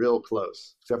all real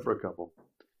close, except for a couple.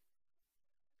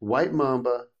 White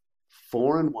Mamba,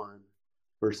 4-1,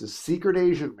 versus Secret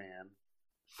Asian Man,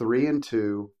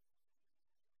 3-2.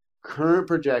 Current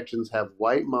projections have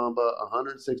White Mamba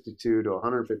 162 to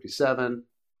 157.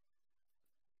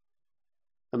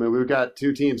 I mean, we've got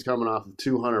two teams coming off of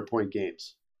 200-point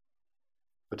games,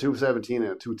 a 217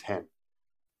 and a 210.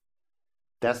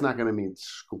 That's not going to mean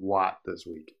squat this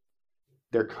week.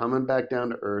 They're coming back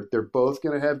down to earth. They're both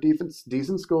going to have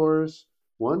decent scores,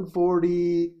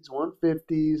 140s,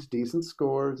 150s, decent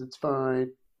scores. It's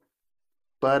fine.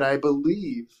 But I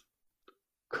believe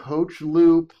Coach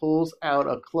Lou pulls out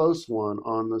a close one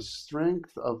on the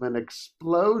strength of an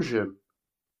explosion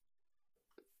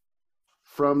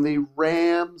from the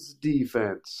Rams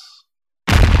defense.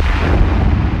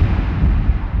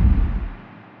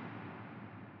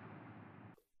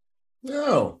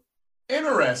 No.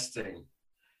 Interesting.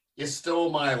 You stole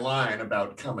my line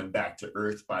about coming back to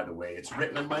earth, by the way. It's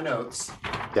written in my notes.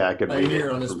 Yeah, I could Right read here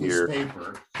it on this from piece here. of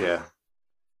paper. Yeah.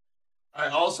 I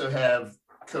also have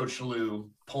Coach Lou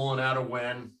pulling out a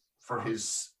win for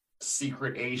his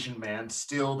Secret Asian Man.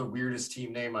 Still the weirdest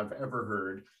team name I've ever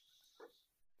heard.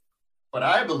 But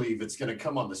I believe it's going to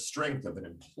come on the strength of an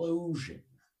implosion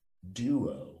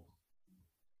duo.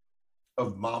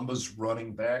 of Mamba's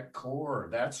running back core.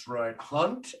 That's right.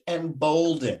 Hunt and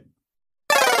Bolden.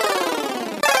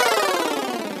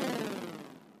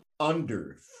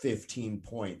 Under 15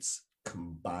 points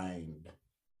combined.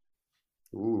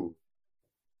 Ooh.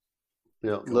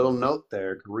 Little note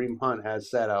there. Kareem Hunt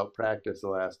has sat out practice the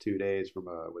last 2 days with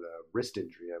a wrist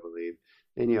injury, I believe.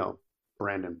 And,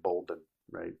 Brandon Bolden,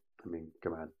 right? I mean,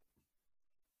 come on.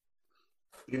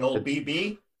 The old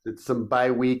BB? It's some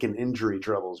bye week and injury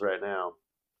troubles right now.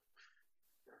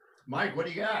 Mike, what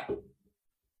do you got?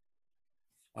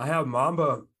 I have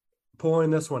Mamba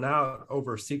pulling this one out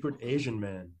over Secret Asian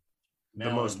Man. The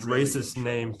most racist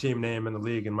team name in the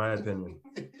league, in my opinion.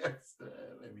 Yes,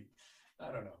 maybe.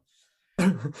 I don't know.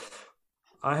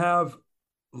 I have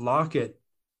Lockett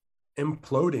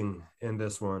imploding in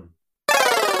this one.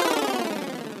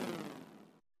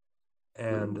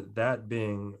 And that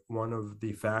being one of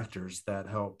the factors that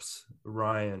helps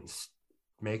Ryan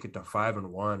make it to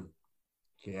 5-1.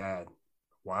 He had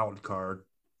wild card.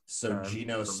 So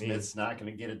Geno Smith's not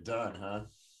going to get it done, huh?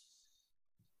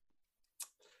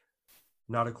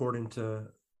 Not according to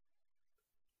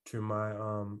my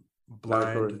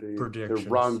blind predictions. The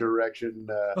wrong direction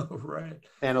right.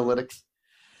 Analytics.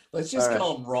 Let's just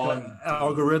call him wrong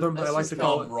algorithm. Let's I like to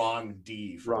call it wrong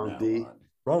D. Wrong D.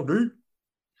 Wrong D.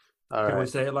 All Can right. we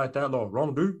say it like that, Lord?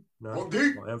 Wrong D. No. Wrong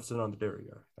D. Well, emphasis on the dairy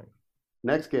guy. Thank you.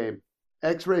 Next game,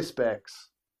 X-Ray Specs,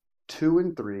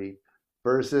 2-3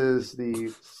 versus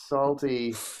the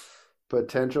salty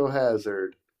Potential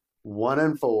Hazard,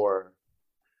 1-4.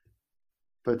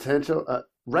 Potential.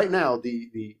 Right now,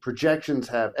 the projections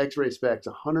have X-Ray Specs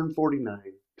 149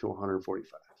 to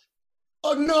 145.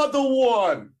 Another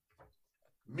one,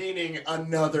 meaning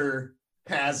another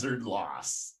Hazard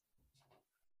loss.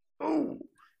 Oh,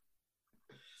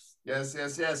 Yes.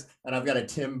 And I've got a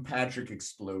Tim Patrick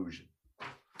explosion.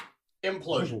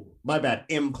 Implosion. My bad.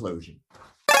 Implosion.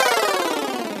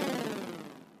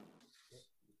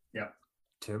 Yeah.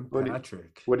 Tim What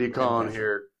Patrick. what are you calling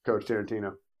here, Coach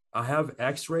Tarantino? I have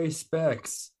X-Ray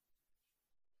Specs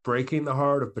breaking the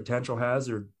heart of Potential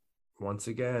Hazard once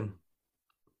again.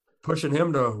 Pushing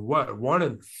him to what?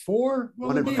 1-4?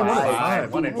 1-5.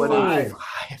 1-5.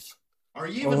 Are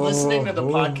you even listening to the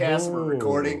podcast we're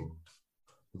recording?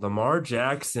 Lamar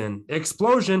Jackson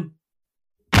explosion.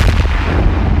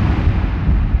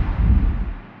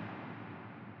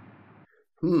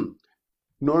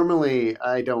 Normally,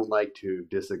 I don't like to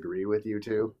disagree with you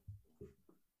two,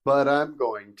 but I'm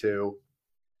going to.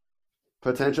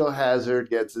 Potential Hazard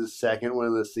gets his second win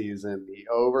of the season. He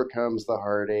overcomes the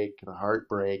heartache, the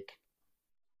heartbreak,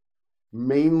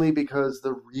 mainly because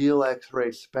the real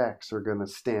X-Ray Specs are going to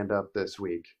stand up this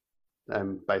week.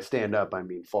 And by stand up, I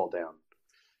mean fall down.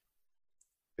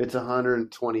 It's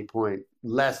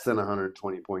less than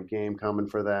 120 point game coming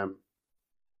for them,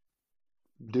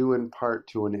 due in part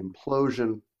to an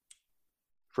implosion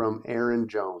from Aaron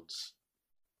Jones.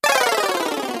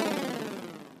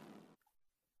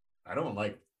 I don't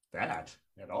like that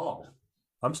at all.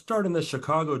 I'm starting the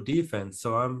Chicago defense,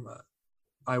 so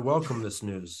I welcome this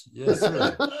news. Yes,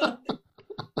 sir.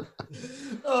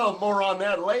 Oh, more on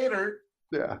that later.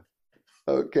 Yeah.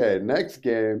 Okay, next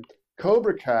game.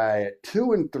 Cobra Kai at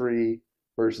 2-3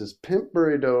 versus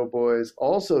Pimpbury Doughboys,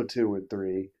 also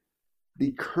 2-3.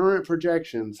 The current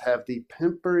projections have the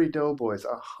Pimpbury Doughboys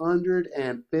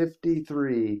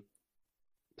 153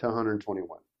 to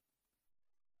 121.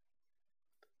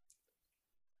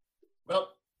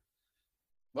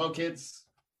 Well, kids,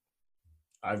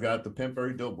 I've got the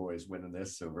Pimpbury Doughboys winning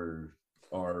this over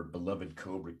our beloved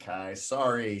Cobra Kai.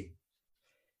 Sorry,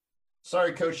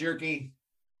 Coach Yerke.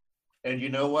 And you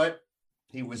know what?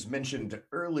 He was mentioned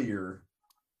earlier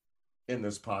in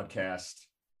this podcast.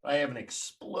 I have an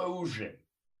explosion.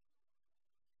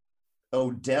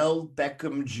 Odell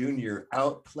Beckham Jr.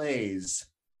 outplays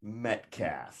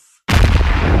Metcalf.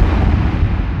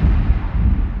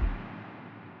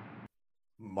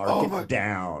 Mark it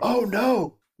down. Oh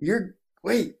no! You're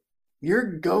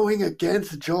going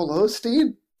against Joel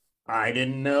Osteen? I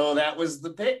didn't know that was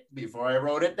the pick before I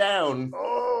wrote it down.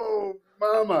 Oh,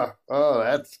 mama! Oh,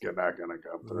 that's not gonna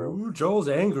come through. Ooh, Joel's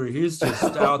angry. He's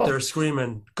just out there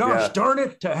screaming, "Gosh darn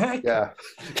it! To heck!" Yeah.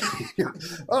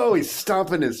 Oh, he's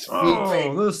stomping his feet.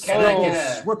 Oh, this Can I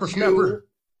get a whippersnapper.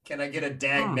 Can I get a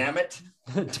dag nabbit?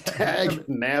 Tag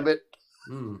nabbit.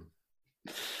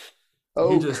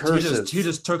 Oh, he curses.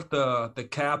 just took the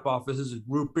cap off of his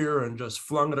root beer and just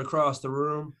flung it across the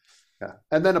room. Yeah.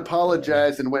 And then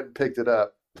apologized and went and picked it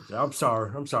up. Yeah, I'm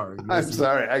sorry. I'm sorry.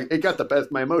 It got the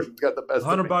best. My emotions got the best.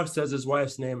 $100 says his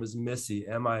wife's name is Missy, Missy.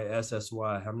 I'm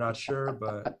not sure,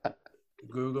 but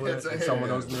Google it. And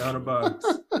someone owes me $100.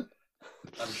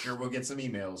 I'm sure we'll get some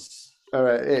emails. All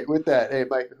right. Hey, with that, hey,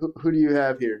 Mike, who do you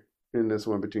have here in this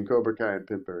one between Cobra Kai and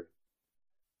Pittsburgh?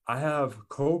 I have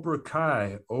Cobra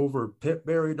Kai over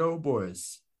Pitbury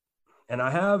Doughboys. And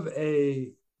I have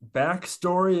a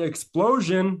backstory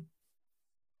explosion.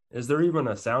 Is there even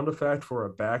a sound effect for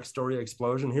a backstory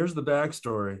explosion? Here's the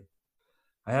backstory.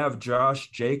 I have Josh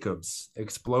Jacobs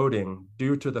exploding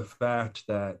due to the fact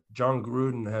that John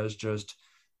Gruden has just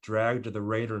dragged the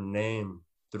Raider name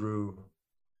through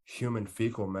human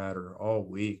fecal matter all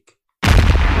week.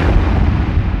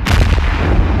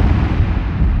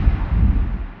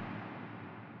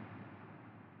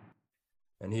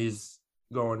 And he's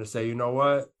going to say, you know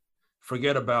what?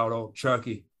 Forget about old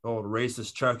Chucky, old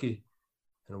racist Chucky,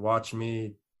 and watch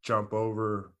me jump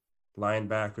over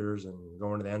linebackers and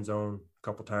go into the end zone a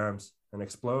couple times and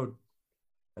explode.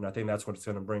 And I think that's what's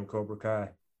going to bring Cobra Kai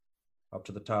up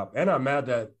to the top. And I'm mad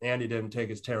that Andy didn't take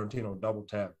his Tarantino double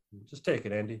tap. Just take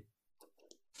it, Andy.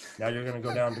 Now you're going to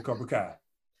go down to Cobra Kai.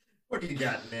 What do you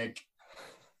got, Nick?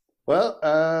 Well,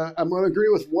 I'm going to agree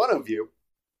with one of you.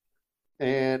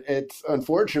 And it's,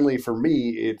 unfortunately for me,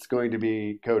 it's going to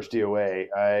be Coach DOA.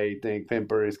 I think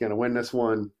Pimper is going to win this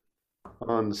one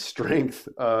on the strength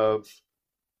of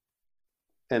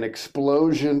an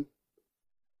explosion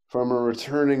from a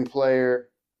returning player,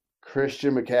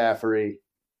 Christian McCaffrey.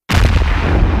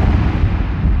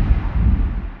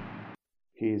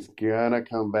 He's going to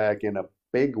come back in a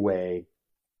big way.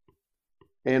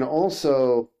 And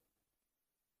also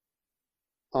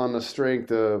on the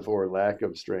strength of, or lack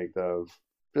of strength of,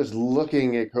 just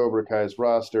looking at Cobra Kai's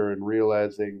roster and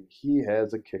realizing he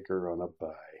has a kicker on a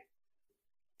bye.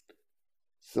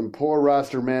 Some poor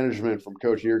roster management from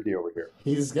Coach Yerke over here.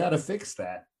 He's got to fix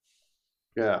that.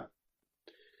 Yeah.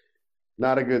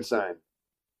 Not a good sign.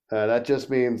 That just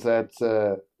means that's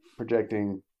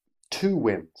projecting 2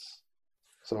 wins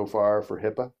so far for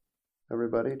HIPAA.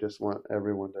 Everybody, just want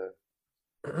everyone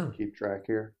to keep track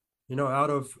here. You know, out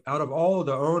of all of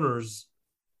the owners,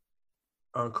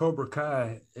 Cobra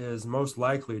Kai is most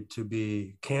likely to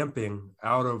be camping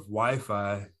out of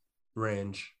Wi-Fi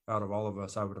range out of all of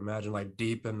us, I would imagine, like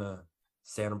deep in the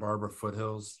Santa Barbara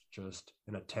foothills, just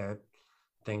in a tent,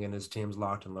 thinking his team's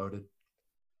locked and loaded.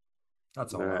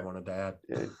 That's all I wanted to add.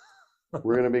 Yeah.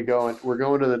 We're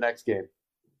going to the next game.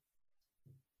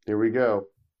 Here we go.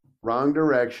 Wrong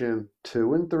direction,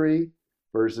 2-3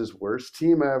 versus worst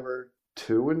team ever,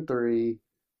 2-3.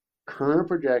 Current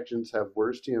projections have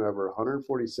worst team ever,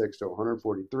 146 to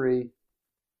 143.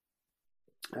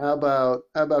 How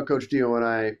about Coach Dio and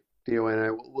I?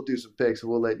 We'll do some picks,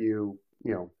 and we'll let you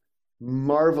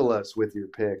marvel us with your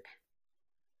pick,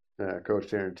 Coach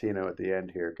Tarantino, at the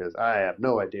end here, because I have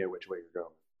no idea which way you're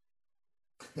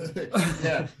going.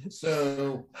 Yeah,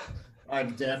 so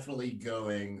I'm definitely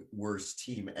going worst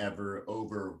team ever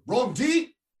over wrong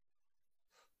D.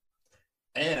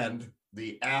 And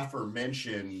the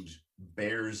aforementioned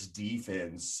Bears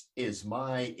defense is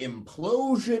my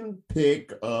implosion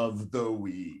pick of the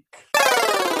week.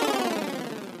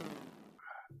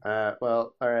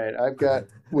 Well, all right. I've got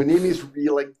Wanini's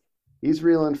reeling. He's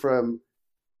reeling from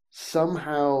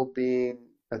somehow being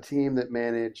a team that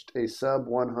managed a sub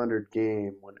 100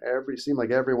 game when seemed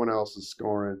like everyone else is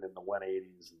scoring in the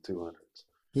 180s and 200s.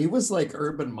 He was like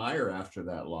Urban Meyer after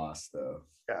that loss, though.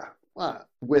 Yeah.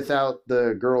 Without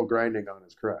the girl grinding on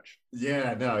his crutch.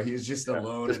 Yeah, no, he was just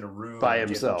alone in a room by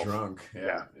himself. Drunk.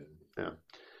 Yeah.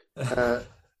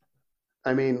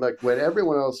 I mean, like when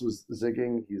everyone else was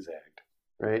zigging, he zagged,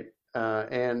 right?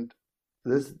 And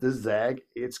this zag,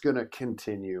 it's gonna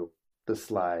continue the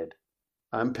slide.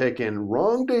 I'm picking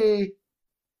wrong D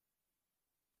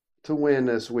to win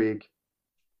this week.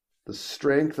 The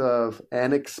strength of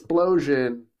an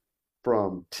explosion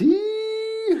from T.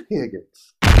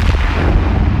 Higgins.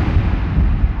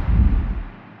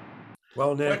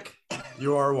 Well, Nick,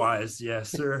 you are wise. Yes,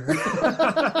 sir.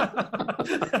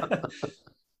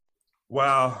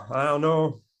 Wow. I don't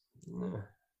know.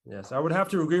 Yes, I would have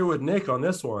to agree with Nick on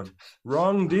this one.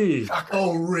 Wrong D.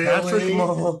 Oh, really? Patrick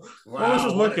Mahomes. Well, let's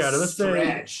just look at it. Let's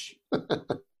stretch. say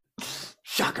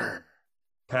Shocker.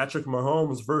 Patrick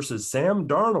Mahomes versus Sam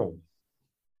Darnold.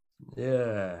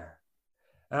 Yeah.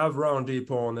 I have wrong D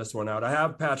pulling this one out. I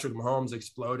have Patrick Mahomes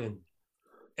exploding.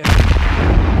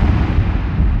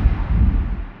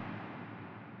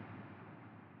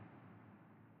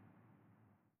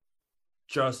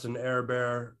 Justin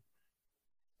Herbert,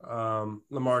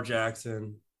 Lamar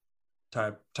Jackson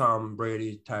type, Tom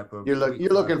Brady type of. You're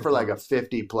looking for like a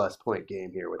 50+ point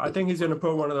game here. I think he's going to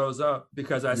put one of those up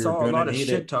because I saw a lot of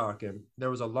shit talking. There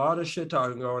was a lot of shit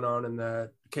talking going on in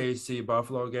that KC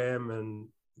Buffalo game, and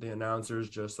the announcers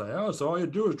just say, "Oh, so all you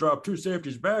do is drop 2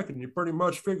 safeties back, and you pretty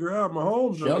much figure out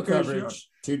Mahomes." Shell coverage,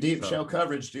 too deep shell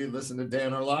coverage, dude. Listen to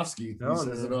Dan Orlovsky. He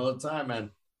says it all the time,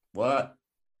 man. What?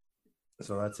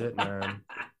 So that's it, man.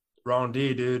 Wrong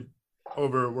D, dude.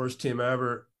 Over worst team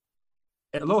ever.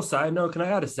 And a little side note. Can I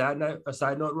add a side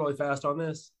note really fast on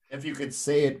this? If you could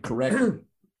say it correctly.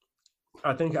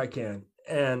 I think I can.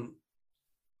 And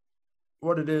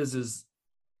what it is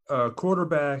a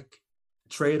quarterback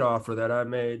trade offer that I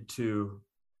made to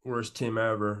worst team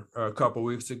ever a couple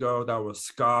weeks ago that was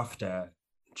scoffed at,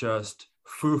 just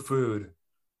foo-fooed,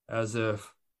 as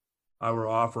if I were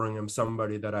offering him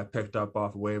somebody that I picked up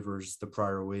off waivers the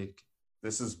prior week.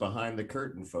 This is behind the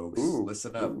curtain, folks. Ooh.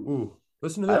 Listen up. Ooh,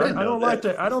 listen to that. I don't like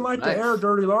to air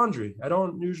dirty laundry. I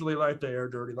don't usually like to air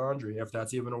dirty laundry, if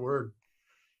that's even a word.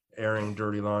 Airing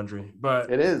dirty laundry,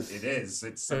 but it is.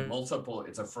 It's a multiple.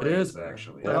 It's a phrase,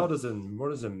 actually. What does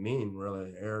it mean,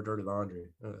 really? Air dirty laundry.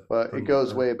 Well, it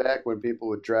goes way back when people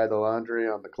would dry the laundry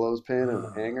on the clothespin and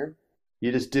the hanger.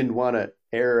 You just didn't want to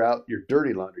air out your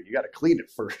dirty laundry. You got to clean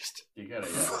it first. You got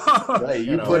to, right?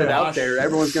 You put it out there.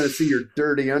 Everyone's going to see your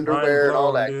dirty underwear and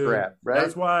all that crap, right?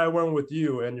 That's why I went with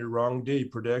you and your wrong D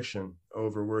prediction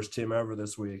over worst team ever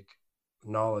this week.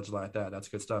 Knowledge like that. That's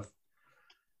good stuff.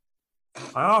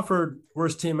 I offered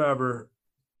worst team ever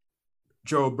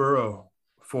Joe Burrow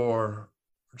for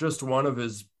just one of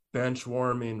his bench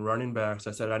warming running backs.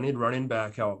 I said, I need running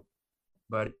back help,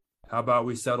 but how about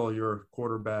we settle your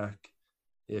quarterback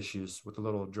issues with a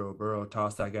little Joe Burrow?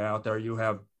 Toss that guy out there. You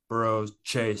have Burrow's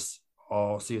chase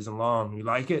all season long. You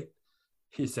like it?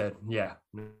 He said, yeah,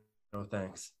 no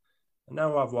thanks. And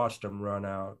now I've watched him run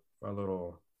out a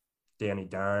little Danny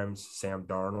Dimes, Sam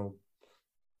Darnold.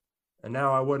 And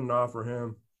now I wouldn't offer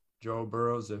him Joe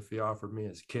Burrows if he offered me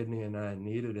his kidney and I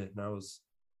needed it. And I was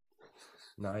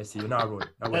nice.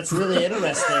 That's really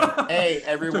interesting. Hey,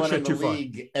 everyone in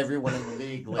the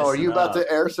league. Oh, are you about to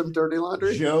air some dirty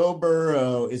laundry? Joe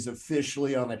Burrow is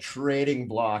officially on the trading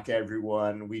block,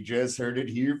 everyone. We just heard it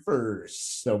here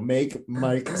first. So make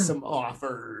Mike some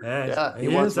offers. Hey, yeah, he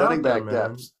wants running back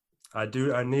depth. I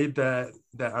do. I need that.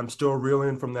 I'm still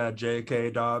reeling from that J.K.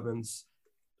 Dobbins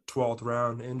 12th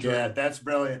round injury. Yeah, that's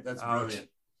brilliant. That's brilliant.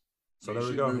 So there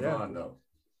we go. Move on, though.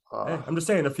 Hey, I'm just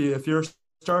saying, if you're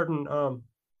starting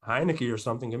Heineke or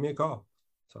something, give me a call.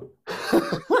 So.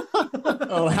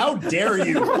 Oh, how dare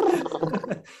you!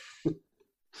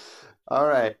 All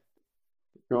right,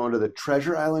 going to the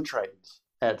Treasure Island Titans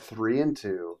at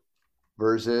 3-2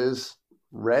 versus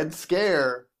Red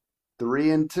Scare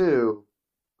 3-2.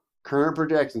 Current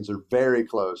projections are very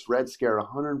close. Red Scare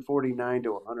 149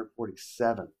 to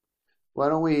 147. Why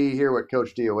don't we hear what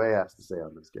Coach DOA has to say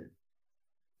on this game?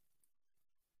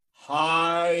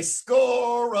 High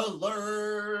score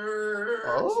alert.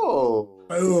 Oh.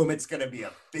 Boom. It's going to be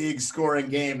a big scoring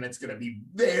game, and it's going to be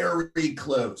very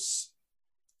close.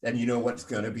 And you know what's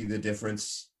going to be the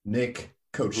difference? Nick,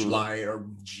 Coach Lion, or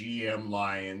GM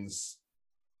Lions,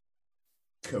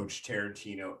 Coach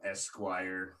Tarantino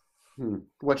Esquire.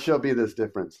 What shall be this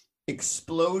difference?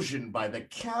 Explosion by the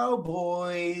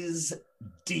Cowboys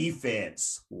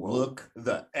defense. Look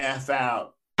the F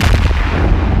out.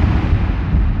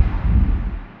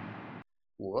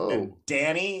 Whoa. And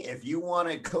Danny, if you want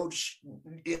to coach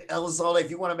Elizalde,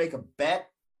 if you want to make a bet,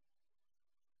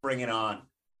 bring it on.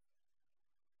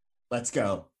 Let's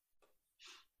go.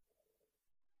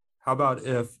 How about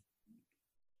if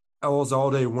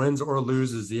Elizalde wins or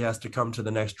loses, he has to come to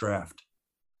the next draft?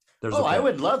 I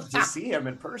would love to see him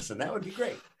in person. That would be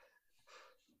great.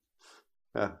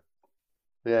 Yeah,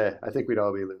 I think we'd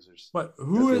all be losers. But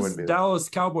who is Dallas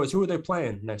Cowboys? Who are they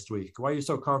playing next week? Why are you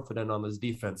so confident on this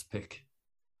defense pick?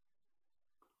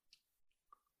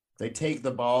 They take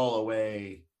the ball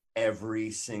away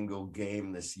every single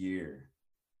game this year.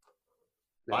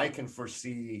 Yeah. I can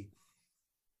foresee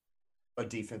a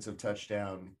defensive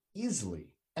touchdown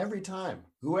easily every time,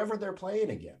 whoever they're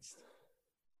playing against.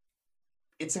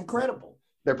 It's incredible.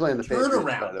 They're playing the Patriots,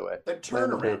 by the way. The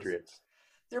Patriots.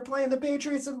 They're playing the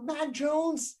Patriots and Mac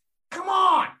Jones. Come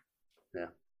on. Yeah.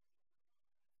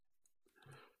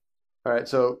 All right.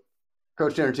 So,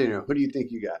 Coach Tarantino, who do you think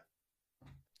you got?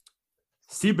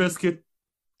 Seabiscuit.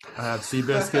 I have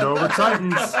Seabiscuit over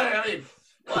Titans. I mean,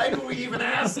 why do we even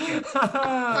ask it?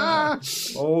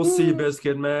 Old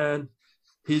Seabiscuit, man.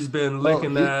 He's been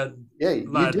licking that. Yeah,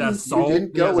 that salt. You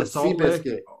didn't go with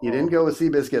Seabiscuit. You didn't go with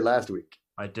Seabiscuit last week.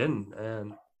 I didn't,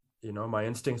 and my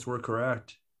instincts were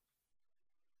correct,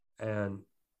 and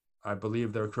I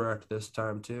believe they're correct this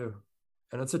time too.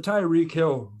 And it's a Tyreek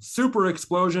Hill super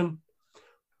explosion.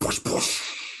 Push, push.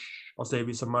 I'll save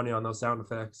you some money on those sound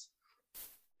effects.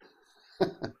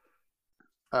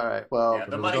 All right. Well, Yeah,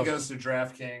 the money goes to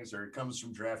DraftKings, or it comes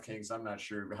from DraftKings. I'm not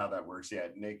sure how that works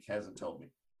yet. Nick hasn't told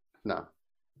me. no.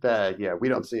 Yeah, we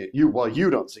don't see it. You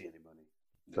don't see any money.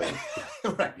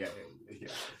 But Right. Yeah.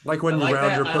 Like when you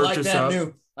round your purchase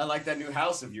up. I like that new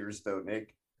house of yours, though,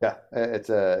 Nick. yeah, it's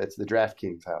the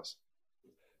DraftKings house.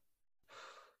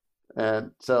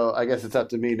 And so I guess it's up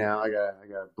to me now. I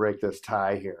gotta break this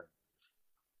tie here.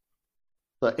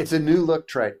 But it's a new look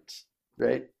Titans,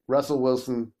 right? Russell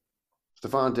Wilson,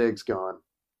 Stephon Diggs gone.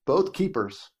 Both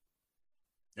keepers.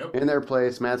 Yep. In their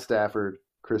place, Matt Stafford,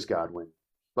 Chris Godwin.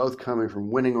 Both coming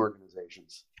from winning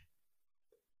organizations.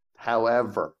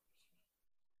 However,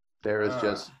 there is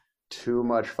just too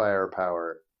much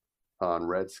firepower on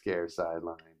Red Scare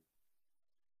sideline.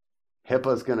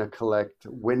 HIPAA's going to collect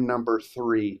win number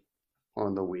 3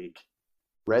 on the week.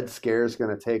 Red Scare's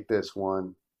going to take this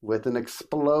one with an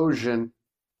explosion.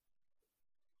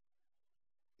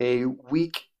 A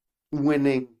week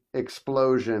winning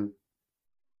explosion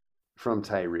from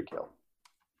Tyreek Hill.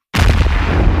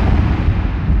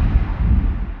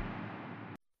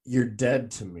 You're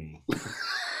dead to me.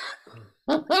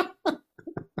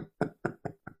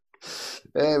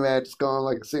 Hey man, just going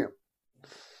like I see him.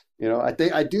 You know, I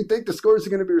do think the scores are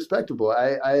going to be respectable.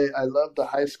 I love the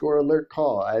high score alert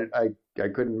call. I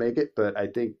couldn't make it, but I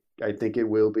think it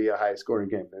will be a high scoring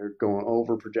game. They're going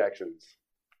over projections.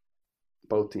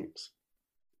 Both teams.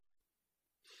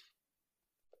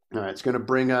 All right, it's going to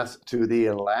bring us to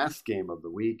the last game of the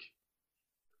week.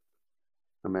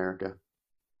 America.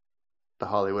 The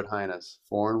Hollywood Hyenas,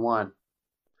 4-1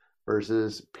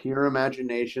 versus Pure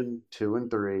Imagination,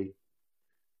 2-3.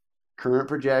 Current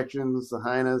projections, the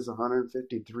Hyenas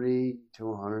 153 to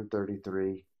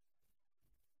 133.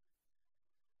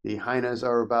 The Hyenas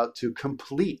are about to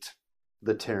complete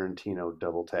the Tarantino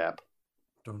double tap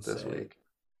this week.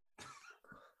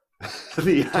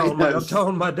 I'm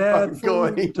telling my dad.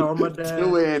 Going to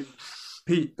win.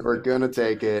 Pete. We're going to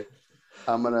take it.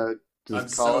 I'm going to I'm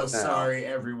so sorry,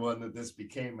 everyone, that this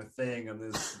became a thing on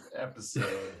this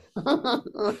episode.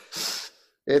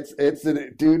 It's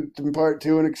in part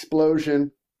 2, an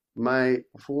explosion. My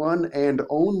one and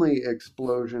only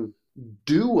explosion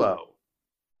duo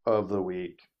of the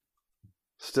week.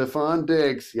 Stephon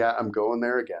Diggs. Yeah, I'm going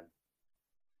there again.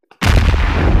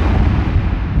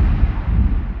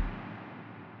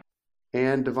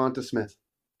 And Devonta Smith.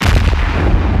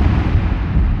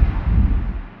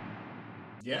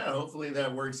 Yeah, hopefully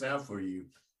that works out for you.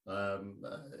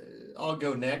 I'll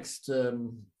go next.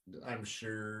 I'm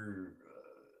sure,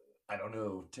 I don't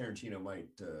know, Tarantino might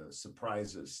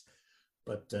surprise us,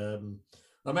 but I'm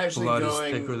actually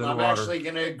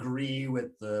going to agree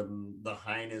with the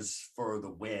Highness for the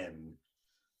win.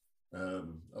 I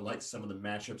like some of the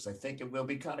matchups. I think it will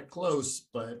be kind of close,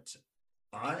 but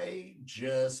I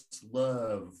just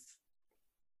love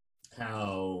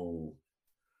how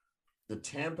the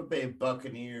Tampa Bay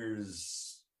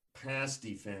Buccaneers pass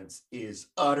defense is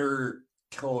utter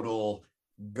total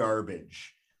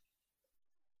garbage,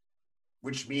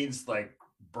 which means like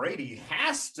Brady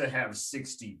has to have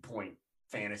 60-point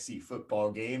fantasy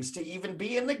football games to even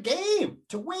be in the game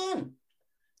to win.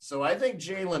 So I think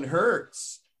Jalen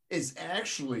Hurts is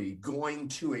actually going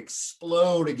to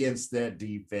explode against that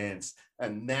defense,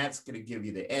 and that's going to give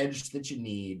you the edge that you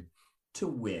need to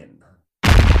win.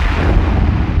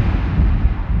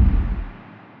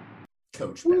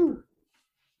 Coach Pepper.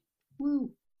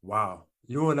 Woo. Wow.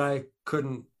 You and I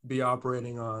couldn't be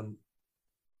operating on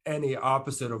any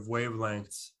opposite of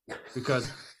wavelengths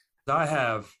because I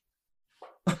have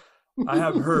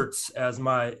Hurts as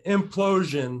my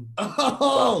implosion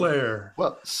player.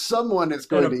 Well, someone is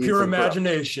going to eat pure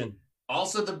imagination.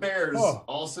 Also the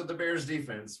Bears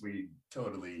defense, we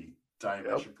totally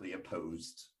diametrically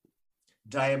opposed.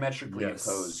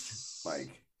 Opposed,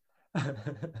 Mike.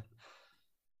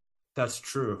 That's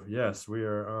true. Yes, we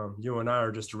are. You and I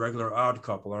are just a regular odd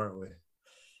couple, aren't we?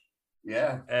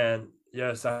 Yeah. And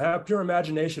yes, I have pure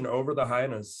imagination over the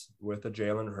Hyenas with a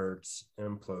Jalen Hurts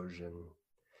implosion.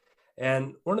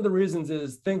 And one of the reasons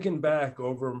is thinking back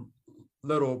over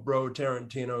little bro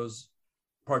Tarantino's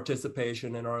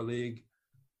participation in our league.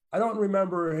 I don't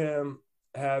remember him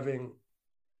having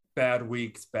bad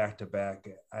weeks back to back.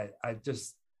 I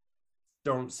just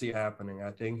don't see it happening.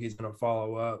 I think he's going to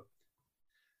follow up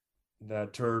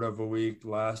that turd of a week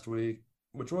last week,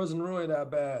 which wasn't really that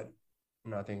bad.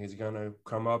 And I think he's going to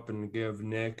come up and give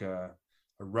Nick a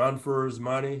run for his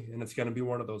money. And it's going to be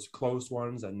one of those close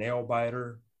ones, a nail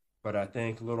biter. But I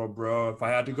think little bro, if I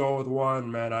had to go with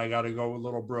one, man, I got to go with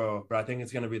little bro. But I think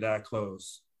it's going to be that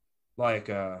close. Like,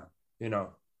 on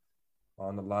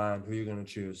the line, who are you going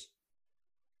to choose?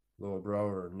 Little bro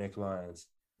or Nick Lyons?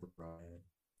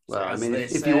 Well, I As mean, they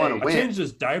if say, you want to I win, changed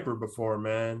his diaper before,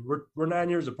 man. We're 9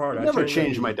 years apart. you I never changed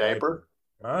changed my his diaper.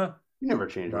 Huh? You never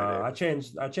changed my diaper.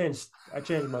 I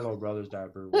changed my little brother's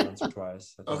diaper once or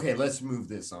twice. I think. Okay, let's move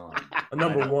this on. A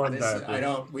number one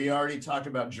diaper. We already talked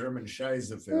about German Scheisse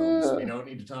films. We don't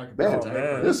need to talk Man, about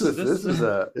diapers. this is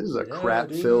a Yeah,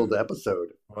 crap-filled episode.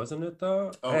 Wasn't it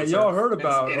though? Oh, Hey, it's y'all our- heard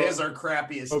about It is our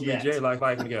crappiest OBJ yet.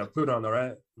 liking to get pooped on, though,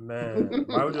 right? Man,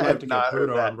 why would you I like have to not get heard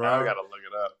pooped that. on, bro? Now I gotta look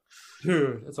it up.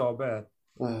 Dude, it's all bad.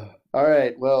 All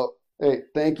right. Well, hey,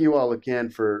 thank you all again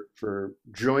for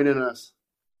joining us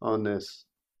on this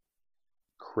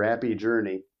crappy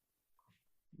journey.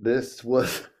 This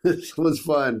was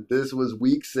fun. This was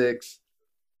week 6.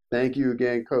 Thank you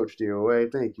again, Coach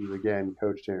DOA. Thank you again,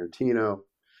 Coach Tarantino.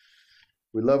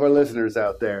 We love our listeners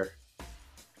out there.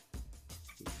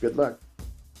 Good luck.